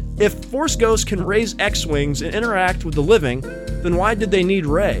 and if Force Ghosts can raise X-Wings and interact with the living, then why did they need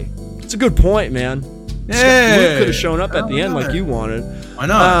Rey? It's a good point, man. Hey, Luke could have shown up at the end like you wanted. Why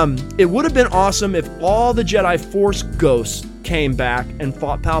not? It would have been awesome if all the Jedi Force Ghosts came back and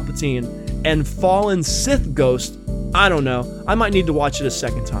fought Palpatine, and fallen Sith Ghost, I don't know. I might need to watch it a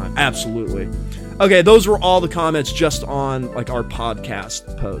second time. Absolutely. Okay, those were all the comments just on like our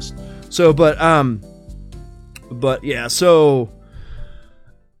podcast post. So, but yeah, so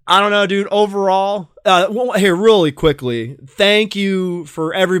I don't know, dude. Overall, here, really quickly, thank you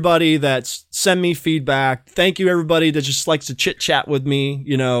for everybody that's sent me feedback. Thank you, everybody that just likes to chit chat with me.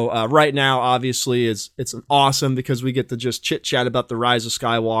 You know, right now, obviously, it's awesome because we get to just chit chat about the Rise of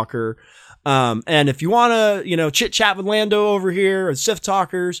Skywalker. And if you want to, you know, chit chat with Lando over here at Sith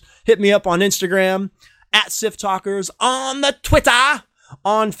Talkers, hit me up on Instagram at Sith Talkers, on the Twitter,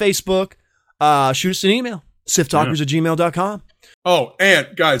 on Facebook. Shoot us an email, sithtalkers@gmail.com. Oh, and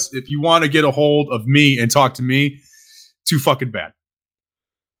guys, if you want to get a hold of me and talk to me, too fucking bad.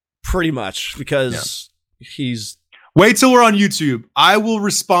 Pretty much, because he's... Wait till we're on YouTube. I will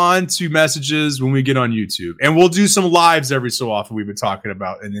respond to messages when we get on YouTube. And we'll do some lives every so often we've been talking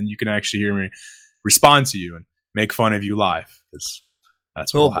about. And then you can actually hear me respond to you and make fun of you live.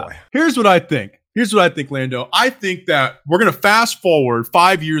 That's what we'll have. Here's what I think. Lando. I think that we're going to fast forward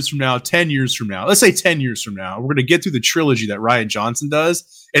 5 years from now, 10 years from now. Let's say 10 years from now. We're going to get through the trilogy that Rian Johnson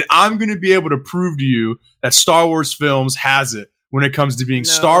does. And I'm going to be able to prove to you that Star Wars films has it when it comes to being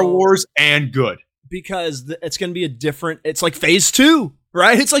Star Wars and good. Because it's going to be it's like phase 2,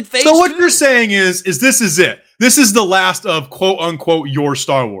 right? It's like phase 2. So what you're saying is this is it. This is the last of quote unquote your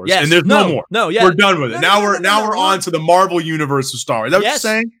Star Wars. Yes. And there's no more. No, yeah. We're done with it. Now we're on to the Marvel universe of Star Wars. Is that what you're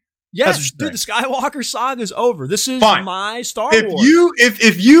saying? Yes, dude, the Skywalker saga is over. This is my Star Wars.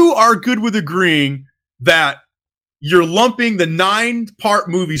 If you are good with agreeing that you're lumping the 9-part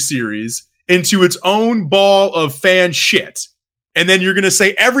movie series into its own ball of fan shit, and then you're going to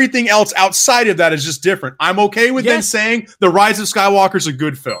say everything else outside of that is just different, I'm okay with then saying The Rise of Skywalker is a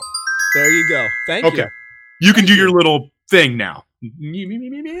good film. There you go. Thank you. Okay. You can do your little thing now.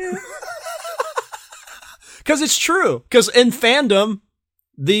 Because it's true. Because in fandom...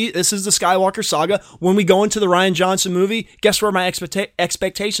 This is the Skywalker saga. When we go into the Rian Johnson movie, guess where my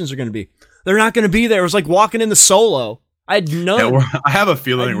expectations are going to be? They're not going to be there. It was like walking into Solo. I had none. Yeah, I have a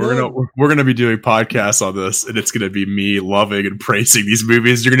feeling we're gonna be doing podcasts on this, and it's gonna be me loving and praising these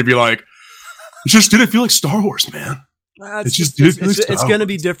movies. You're gonna be like, it just didn't feel like Star Wars, man. It's gonna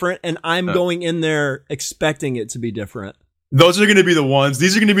be different, and I'm going in there expecting it to be different. Those are going to be the ones.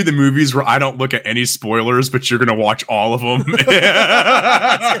 These are going to be the movies where I don't look at any spoilers, but you're going to watch all of them.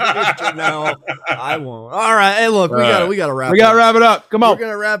 No, I won't. All right. Hey, look, we gotta wrap. We gotta wrap it up. Come on. We're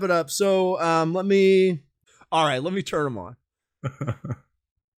gonna wrap it up. So, let me turn them on.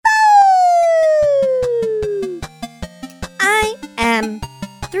 I am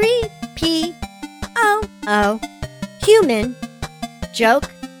 3POO, human joke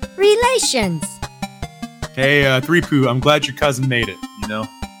relations. Hey, 3Poo, I'm glad your cousin made it, you know?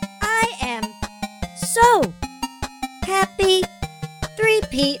 I am so happy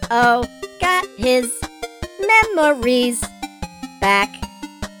 3PO got his memories back.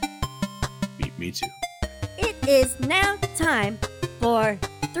 Me too. It is now time for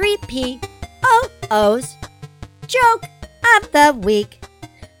 3POO's Joke of the Week.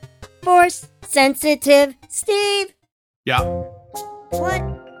 Force sensitive Steve. Yeah. What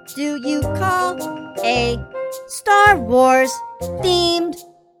do you call a Star Wars themed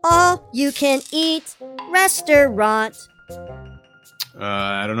all you can eat restaurant?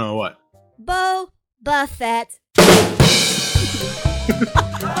 I don't know what. Boba Fett.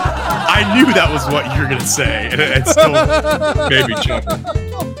 I knew that was what you were gonna say, and it still made me chuckle.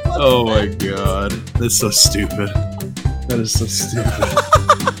 Oh my god, that's so stupid. That is so stupid.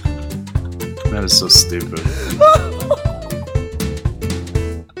 That is so stupid.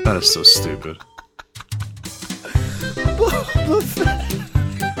 That is so stupid.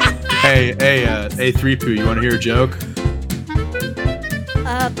 Hey, 3Poo, you want to hear a joke?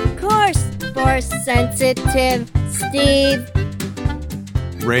 Of course, Force sensitive Steve.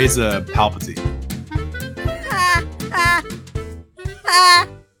 Raise a Palpatine. Ha ha ha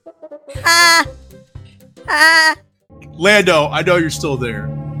ha ha. Lando, I know you're still there.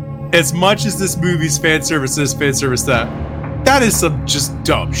 As much as this movie's fan service this, fan service that, that is some just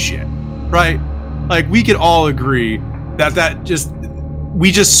dumb shit, right? Like, we could all agree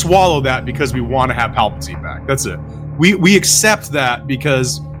we just swallow that because we want to have Palpatine back. That's it. We accept that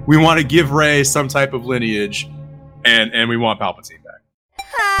because we want to give Rey some type of lineage, and we want Palpatine back.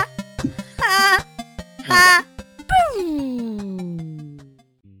 Ha ha ha. Boom.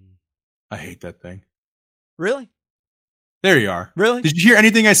 I hate that thing. Really? There you are. Really? Did you hear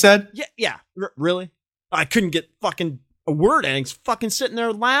anything I said? Yeah. Really? I couldn't get fucking a word in. He's fucking sitting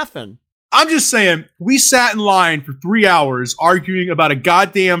there laughing. I'm just saying, we sat in line for 3 hours arguing about a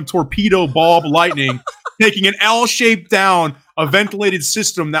goddamn torpedo bulb lightning taking an L-shape down a ventilated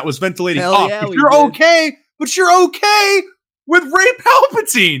system that was ventilating up. Yeah, but you're okay with Rey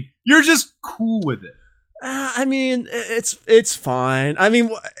Palpatine. You're just cool with it. I mean, it's fine. I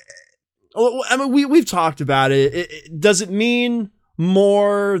mean, we've talked about it. Does it mean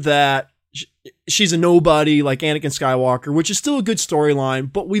more that she's a nobody like Anakin Skywalker, which is still a good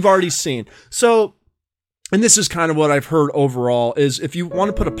storyline, but we've already seen. So, and this is kind of what I've heard overall, is if you want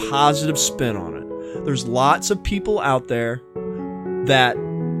to put a positive spin on it, there's lots of people out there that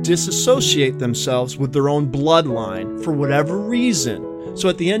disassociate themselves with their own bloodline for whatever reason. So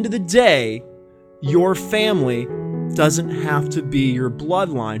at the end of the day, your family doesn't have to be your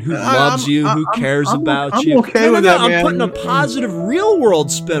bloodline. Who loves you? Who cares about you? Okay with that, man. I'm putting a positive real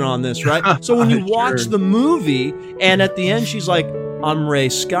world spin on this, right? So when you watch the movie and at the end she's like, I'm Rey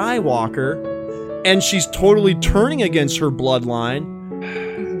Skywalker, and she's totally turning against her bloodline,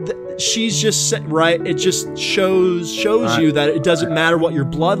 she's just right. It just shows you that it doesn't matter what your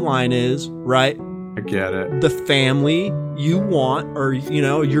bloodline is, right? I get it. The family you want, or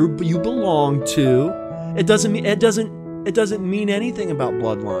you belong to, it doesn't mean anything about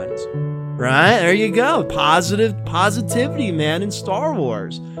bloodlines, right? There you go. Positivity, man, in Star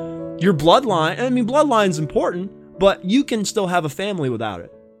Wars. Your bloodline. I mean, bloodline's important, but you can still have a family without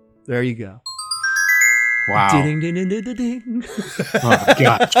it. There you go. Wow. Ding, ding, ding, ding, ding, ding. Oh,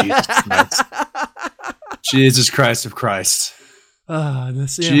 God, Jesus Christ. Jesus Christ of Christ.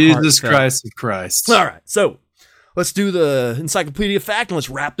 Jesus Christ of Christ. All right, so let's do the Encyclopedia Fact and let's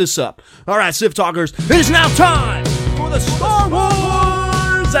wrap this up. All right, Sith Talkers, it is now time for the Star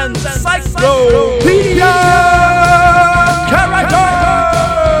Wars Encyclopedia Character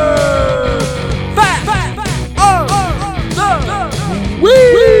Fact of the Week.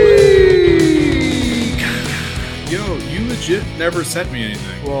 Yo, you legit never sent me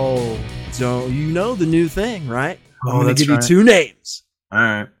anything. Well, so you know the new thing, right? Oh, I'm going to that's give right. you two names. All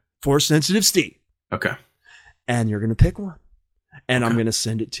right. Force Sensitive Steve. Okay. And you're going to pick one. And I'm going to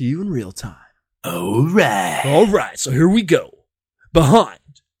send it to you in real time. All right. All right, so here we go. Behind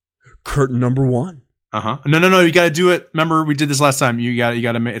curtain number 1. No. You got to do it. Remember, we did this last time. You got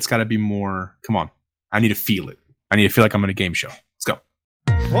to. It's got to be more. Come on. I need to feel it. I need to feel like I'm in a game show. Let's go.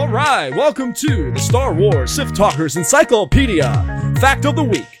 All right, welcome to the Star Wars Sith Talkers Encyclopedia Fact of the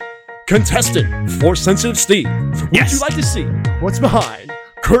Week. Contestant, Force Sensitive Steve. What would you like to see? What's behind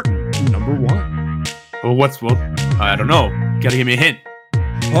curtain number 1? Well, I don't know. Got to give me a hint.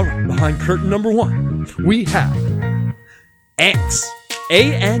 All right, behind curtain number 1, we have ants.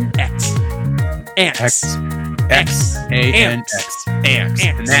 A-N-X. Ants. X-A-N-X.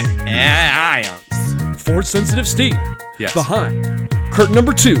 Ants. Force Sensitive Steve. Yes. Behind curtain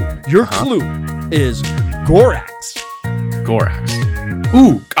number 2, your clue is Gorax.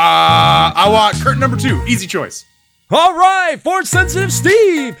 Ooh, I want curtain number 2. Easy choice. All right, Force Sensitive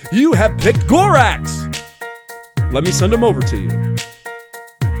Steve, you have picked Gorax. Let me send him over to you.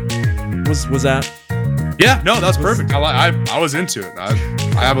 Was that? Yeah, no, that's perfect. I was into it. I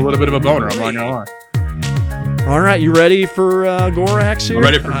have a little bit of a boner. I'm not gonna lie. All right, you ready for Gorax here? I'm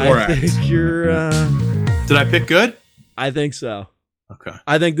ready for Gorax. I think you're. Did I pick good? I think so. Okay.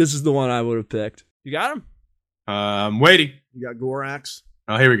 I think this is the one I would have picked. You got him? I'm waiting. You got Gorax?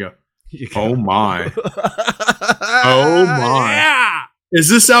 Oh, here we go. Oh my. Oh my. Yeah. Is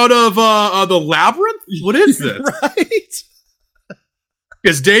this out of the Labyrinth? What is this? Right?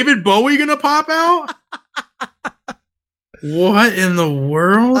 Is David Bowie gonna pop out? What in the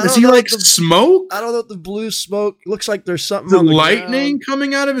world? Is he like smoke? I don't know. The blue smoke looks like there's something. The on the lightning ground.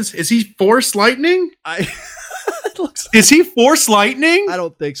 coming out of his. Is he Force Lightning? It looks Is he Force Lightning? I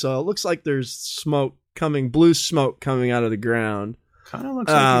don't think so. It looks like there's smoke coming, blue smoke coming out of the ground. Kind of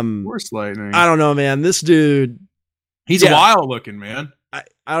looks like he's Force Lightning. I don't know, man. This dude, He's wild looking, man. I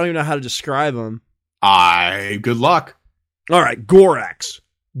don't even know how to describe him. Good luck. All right, Gorax.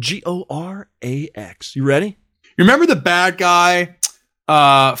 Gorax. You ready? You remember the bad guy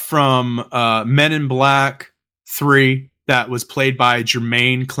from Men in Black 3 that was played by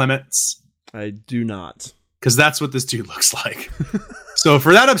Jermaine Clements? I do not. Because that's what this dude looks like. So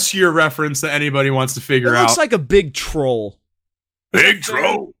for that obscure reference that anybody wants to figure out. It looks like a big troll. Big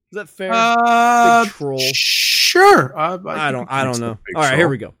troll. Is that fair? Big troll. Sure. I don't know. All right, here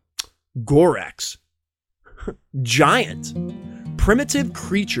we go. Gorax. Giant. Primitive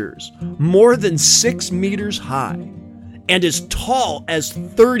creatures more than 6 meters high and as tall as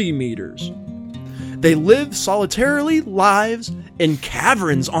 30 meters. They live solitarily lives in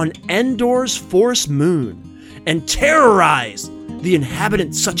caverns on Endor's Force moon and terrorize the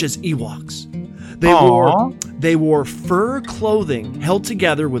inhabitants such as Ewoks. They wore fur clothing held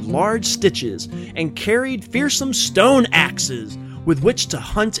together with large stitches and carried fearsome stone axes with which to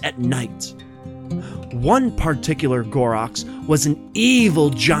hunt at night. One particular Gorax was an evil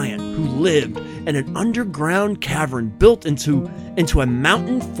giant who lived and an underground cavern built into a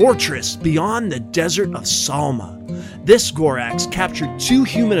mountain fortress beyond the desert of Salma. This Gorax captured 2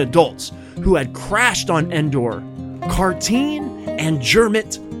 human adults who had crashed on Endor, Karteen and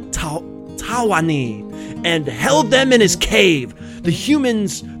Jermit Tawani, and held them in his cave. The human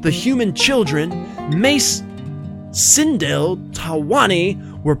children, Mace Sindel Tawani,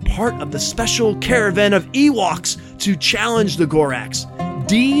 were part of the special caravan of Ewoks to challenge the Gorax.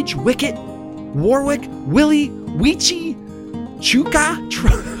 Deej, Wicket, Warwick, Willie, Weechi, Chuka,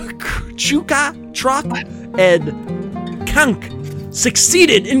 Truck, and Kank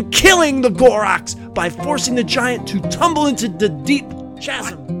succeeded in killing the Gorax by forcing the giant to tumble into the deep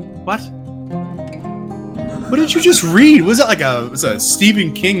chasm. What? What did you just read? Was that was a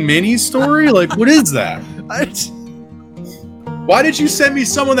Stephen King mini story? Like, what is that? Why did you send me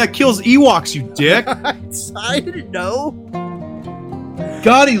someone that kills Ewoks, you dick? I didn't know.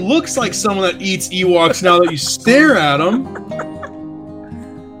 God, he looks like someone that eats Ewoks now that you stare at him.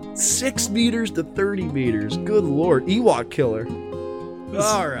 6 meters to 30 meters. Good Lord. Ewok killer.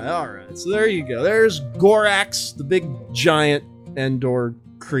 All right. So there you go. There's Gorax, the big giant Endor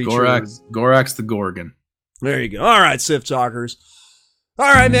creature. Gorax the Gorgon. There you go. All right, Sith Talkers.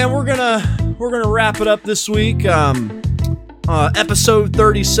 All right, man. We're gonna wrap it up this week. Episode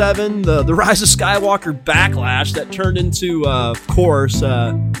 37, the Rise of Skywalker Backlash, that turned into, of course,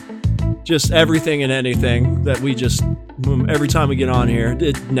 just everything and anything that we just, every time we get on here,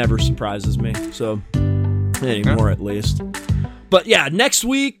 it never surprises me. So, anymore at least. But yeah, next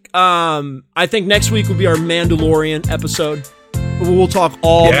week, I think next week will be our Mandalorian episode. We'll talk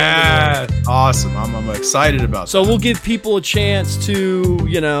all. Yeah, awesome. I'm excited about that. So we'll give people a chance to,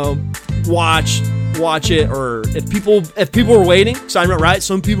 watch it, or if people were waiting, right?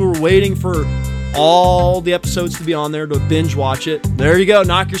 Some people were waiting for all the episodes to be on there to binge watch it. There you go.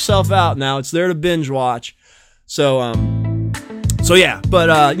 Knock yourself out. Now it's there to binge watch. So yeah,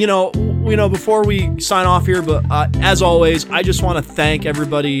 but before we sign off here, but as always, I just want to thank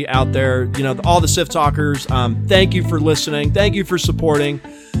everybody out there, all the Sith Talkers. Thank you for listening. Thank you for supporting.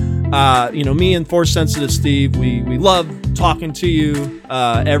 Me and Force Sensitive Steve, we love talking to you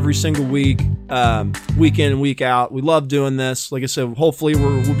every single week, week in and week out. We love doing this. Like I said, hopefully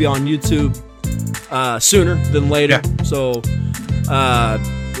we'll be on YouTube sooner than later. Yeah. So,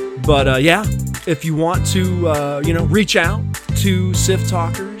 yeah, if you want to, reach out to Sith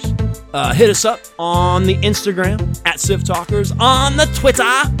Talkers, hit us up on the Instagram at Sith Talkers, on the Twitter,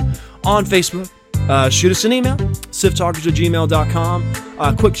 on Facebook. Shoot us an email, siftalkers@gmail.com.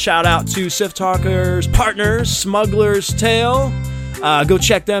 Quick shout out to Sith Talkers partners, Smuggler's Tale. Go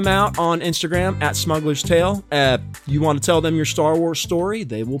check them out on Instagram at Smuggler's Tale. You want to tell them your Star Wars story,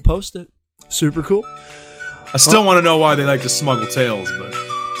 they will post it. Super cool. I still want to know why they like to smuggle tales, but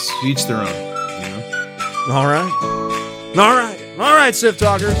each their own. All right, Sith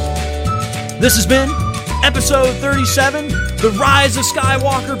Talkers. This has been episode 37, The Rise of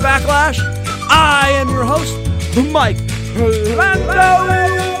Skywalker Backlash. I am your host, Mike Lando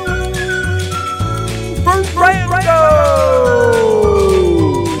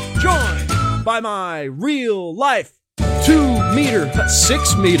joined by my real life 6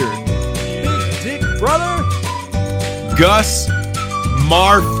 meter big dick brother, Gus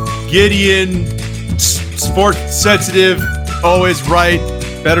Marf Gideon, sport sensitive, always right,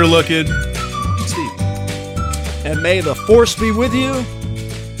 better looking Steve. And may the Force be with you,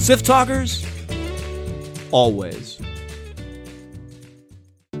 Sith Talkers, always.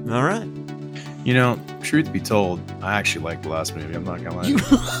 All right. Truth be told, I actually liked the last movie. I'm not gonna lie.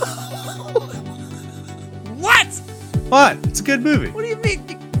 What? It's a good movie. What do you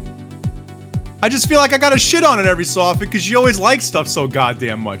mean? I just feel like I gotta shit on it every so often because you always like stuff so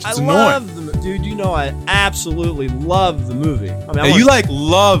goddamn much. It's annoying. Dude, I absolutely love the movie.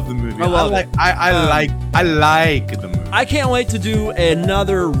 Love the movie. I like the movie. I can't wait to do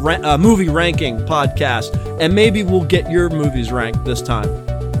another movie ranking podcast, and maybe we'll get your movies ranked this time,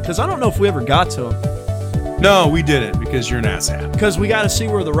 because I don't know if we ever got to them. No, we didn't, because you're an asshat. Because we got to see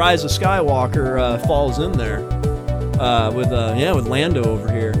where the Rise of Skywalker falls in there with Lando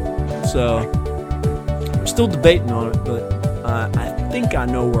over here. So I'm still debating on it, but I think I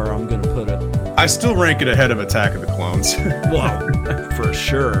know where I'm going to put it. I still rank it ahead of Attack of the Clones. Well, for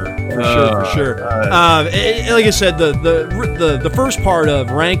sure. Like I said, the first part of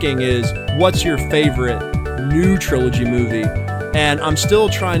ranking is what's your favorite new trilogy movie, and I'm still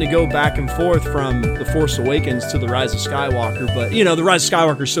trying to go back and forth from The Force Awakens to The Rise of Skywalker. But The Rise of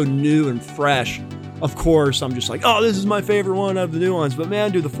Skywalker is so new and fresh. Of course, I'm just like, oh, this is my favorite one of the new ones. But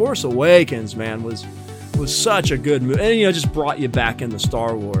man, dude, The Force Awakens, man, was such a good movie, and just brought you back into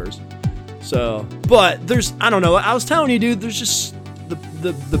Star Wars. So, but I don't know. I was telling you, dude, there's just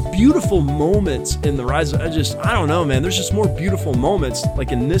the beautiful moments in the Rise of, I don't know, man. There's just more beautiful moments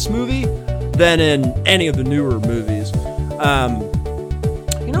like in this movie than in any of the newer movies.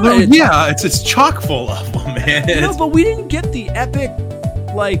 It's chock full of them, man. But we didn't get the epic,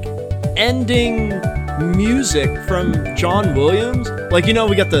 like, ending music from John Williams. Like, we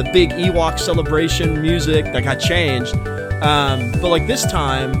got the big Ewok celebration music that got changed. But like this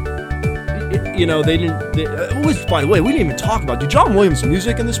time, they didn't. By the way, we didn't even talk about John Williams'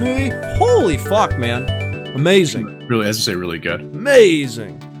 music in this movie. Holy fuck, man, amazing! Really, as I say, really good,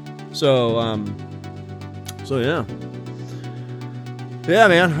 amazing. So yeah. Yeah,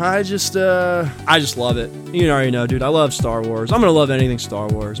 man, I just love it. You already know, dude. I love Star Wars. I'm gonna love anything Star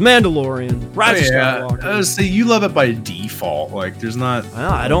Wars. Mandalorian, Rise of Skywalker. So you love it by default. Like, there's not.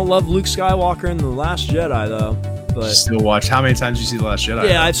 I don't love Luke Skywalker in The Last Jedi though. But still watch. How many times did you see The Last Jedi?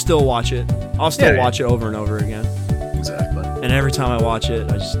 Yeah, I'd still watch it. I'll still watch it over and over again. Exactly. And every time I watch it,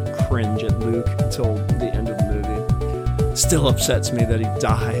 I just cringe at Luke until the end of the movie. Still upsets me that he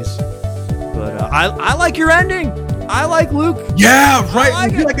dies. But I like your ending. I like Luke. Yeah, right.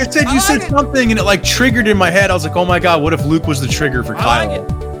 Like I said, you said something and it like triggered in my head. I was like, oh my god, what if Luke was the trigger for Kylo?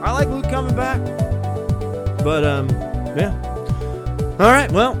 I like Luke coming back. But yeah. All right.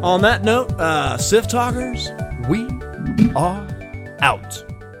 Well, on that note, Sith Talkers, we are out.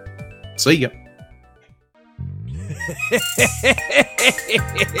 See ya.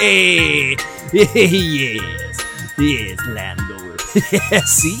 Yes, Lando.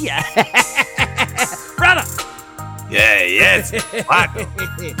 See ya. Brother. Yeah, yes. The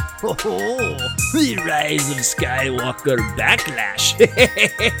Rise of Skywalker Backlash.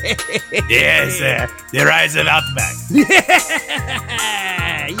 Yes, the Rise of Outback.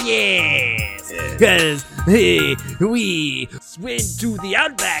 Yes, because we went to the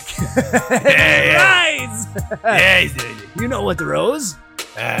Outback. Rise. Yes. You know what, Rose?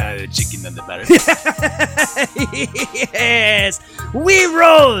 The chicken and the butter. Yes, we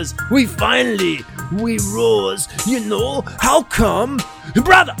rose. We rose. How come?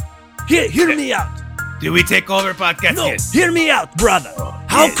 Brother, hear me out. Do we take over podcast? No, hear me out, brother.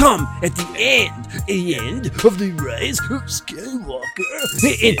 How come at the end of the Rise of Skywalker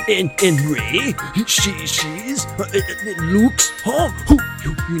and Rey, she's Luke's home.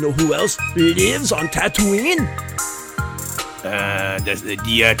 Who else lives on Tatooine?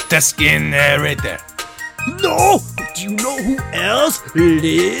 The Tusken Raider. No! Do you know who else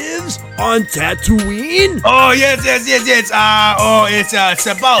lives on Tatooine? Oh, yes. It's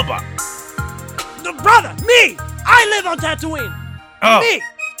Sebulba. No, brother, me! I live on Tatooine! Oh. Me!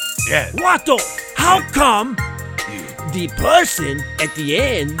 Yes. Watto, how come the person at the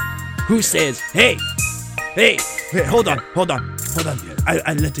end who says, hey, hold on.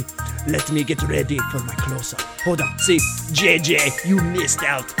 Let me get ready for my close-up. Hold on. See, JJ, you missed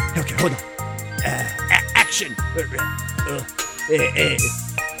out. Okay, hold on. Action.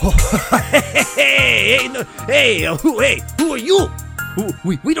 Who are you?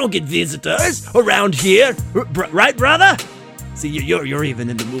 We don't get visitors around here, right, brother? See, you're even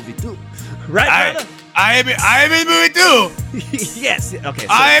in the movie too, right, brother? I am in the movie too. Yes. Okay.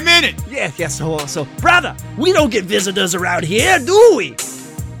 So, I am in it. Yeah. So, brother, we don't get visitors around here, do we?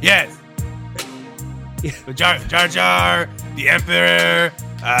 Yes. Jar Jar, the Emperor,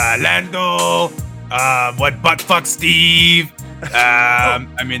 Lando, what buttfuck Steve.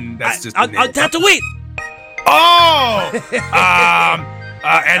 I mean, that's just. Tatooine. Oh.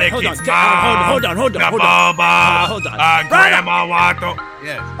 Anakin's hold on. Hold on. Grandma Watto.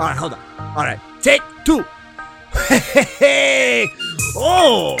 Yes. All right, hold on. All right, take two.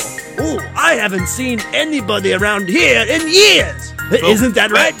 Oh, I haven't seen anybody around here in years. Isn't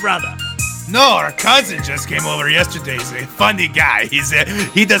that right, brother? No, our cousin just came over yesterday. He's a funny guy. He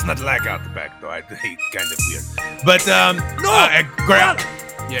does not like Outback, though. I think he's kind of weird. But brother.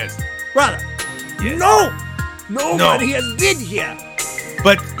 Yes, brother. Yes. Nobody has been here.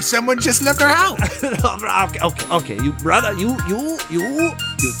 But someone just look around. Okay. You brother, you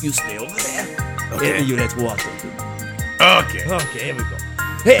stay over there. Okay. And you let water. Okay. Okay, here we go.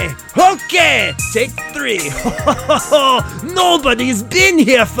 Hey, okay, take 3. Nobody's been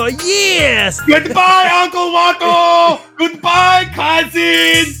here for years. Goodbye, Uncle Watto. Goodbye,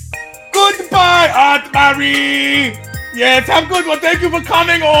 cousin. Goodbye, Aunt Marie. Yes, have a good one. Thank you for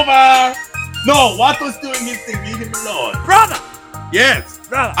coming over. No, Watto's doing his thing. Leave him alone. Brother. Yes.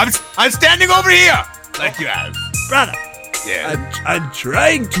 Brother. I'm standing over here. Like you have. Brother. Yeah. I'm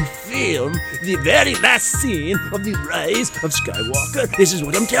trying to film the very last scene of the Rise of Skywalker. This is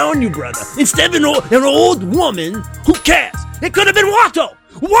what I'm telling you, brother. Instead of an old woman, who cares? It could have been Watto.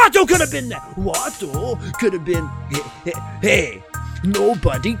 Watto could have been there. Watto could have been. Hey,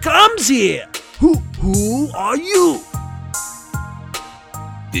 nobody comes here. Who are you?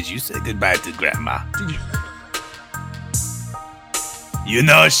 Did you say goodbye to Grandma? You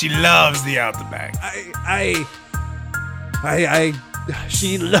know she loves the Outback.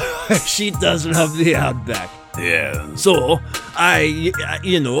 She does love the Outback. Yeah. So I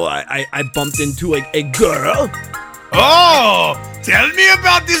bumped into a girl. Oh, tell me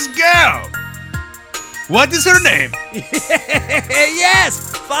about this girl. What is her name?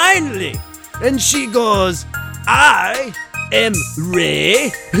 Yes, finally. And she goes, I am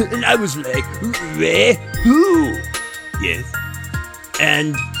Ray. And I was like, Ray who? Yes.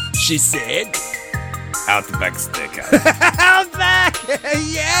 And she said, Outback Steakhouse. Outback!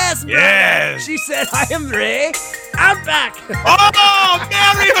 Yes! Bro. Yes! She said, I am Ray. Outback! Oh,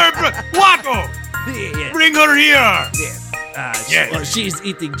 marry her! Watto! Yeah. Bring her here! Yes. Yes. Well, she's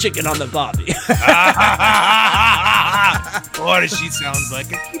eating chicken on the barbie. Or she sounds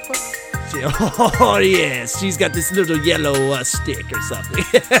like a keeper. Oh, yes. She's got this little yellow stick or something.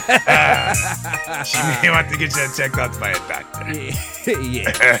 She may want to get that checked out by a doctor.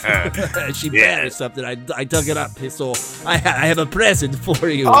 Yeah. She bad or something. I dug it up, so I have a present for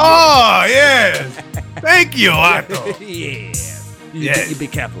you. Oh, yes. Thank you, Otto. Yeah. Yes. You be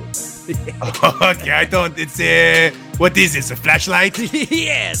careful. Okay, I don't. It's what is this? A flashlight?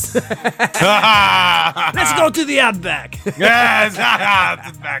 Yes. Let's go to the Outback. Yes,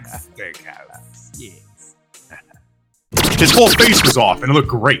 Outback Steakhouse. Yes. His whole face was off, and it looked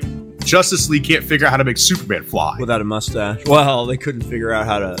great. Justice League can't figure out how to make Superman fly. Without a mustache. Well, they couldn't figure out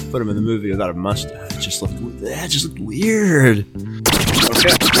how to put him in the movie without a mustache. It just looked weird.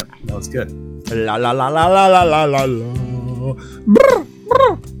 Okay, that was good. La la la la la la la la la.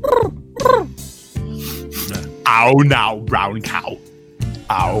 Ow now, brown cow.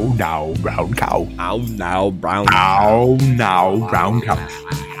 Ow now, brown cow. Ow now, brown. Ow now, brown cow.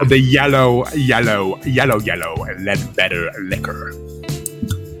 The yellow, lead better liquor.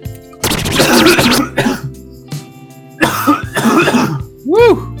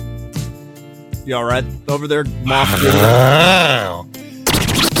 Woo! You all right over there, Moth?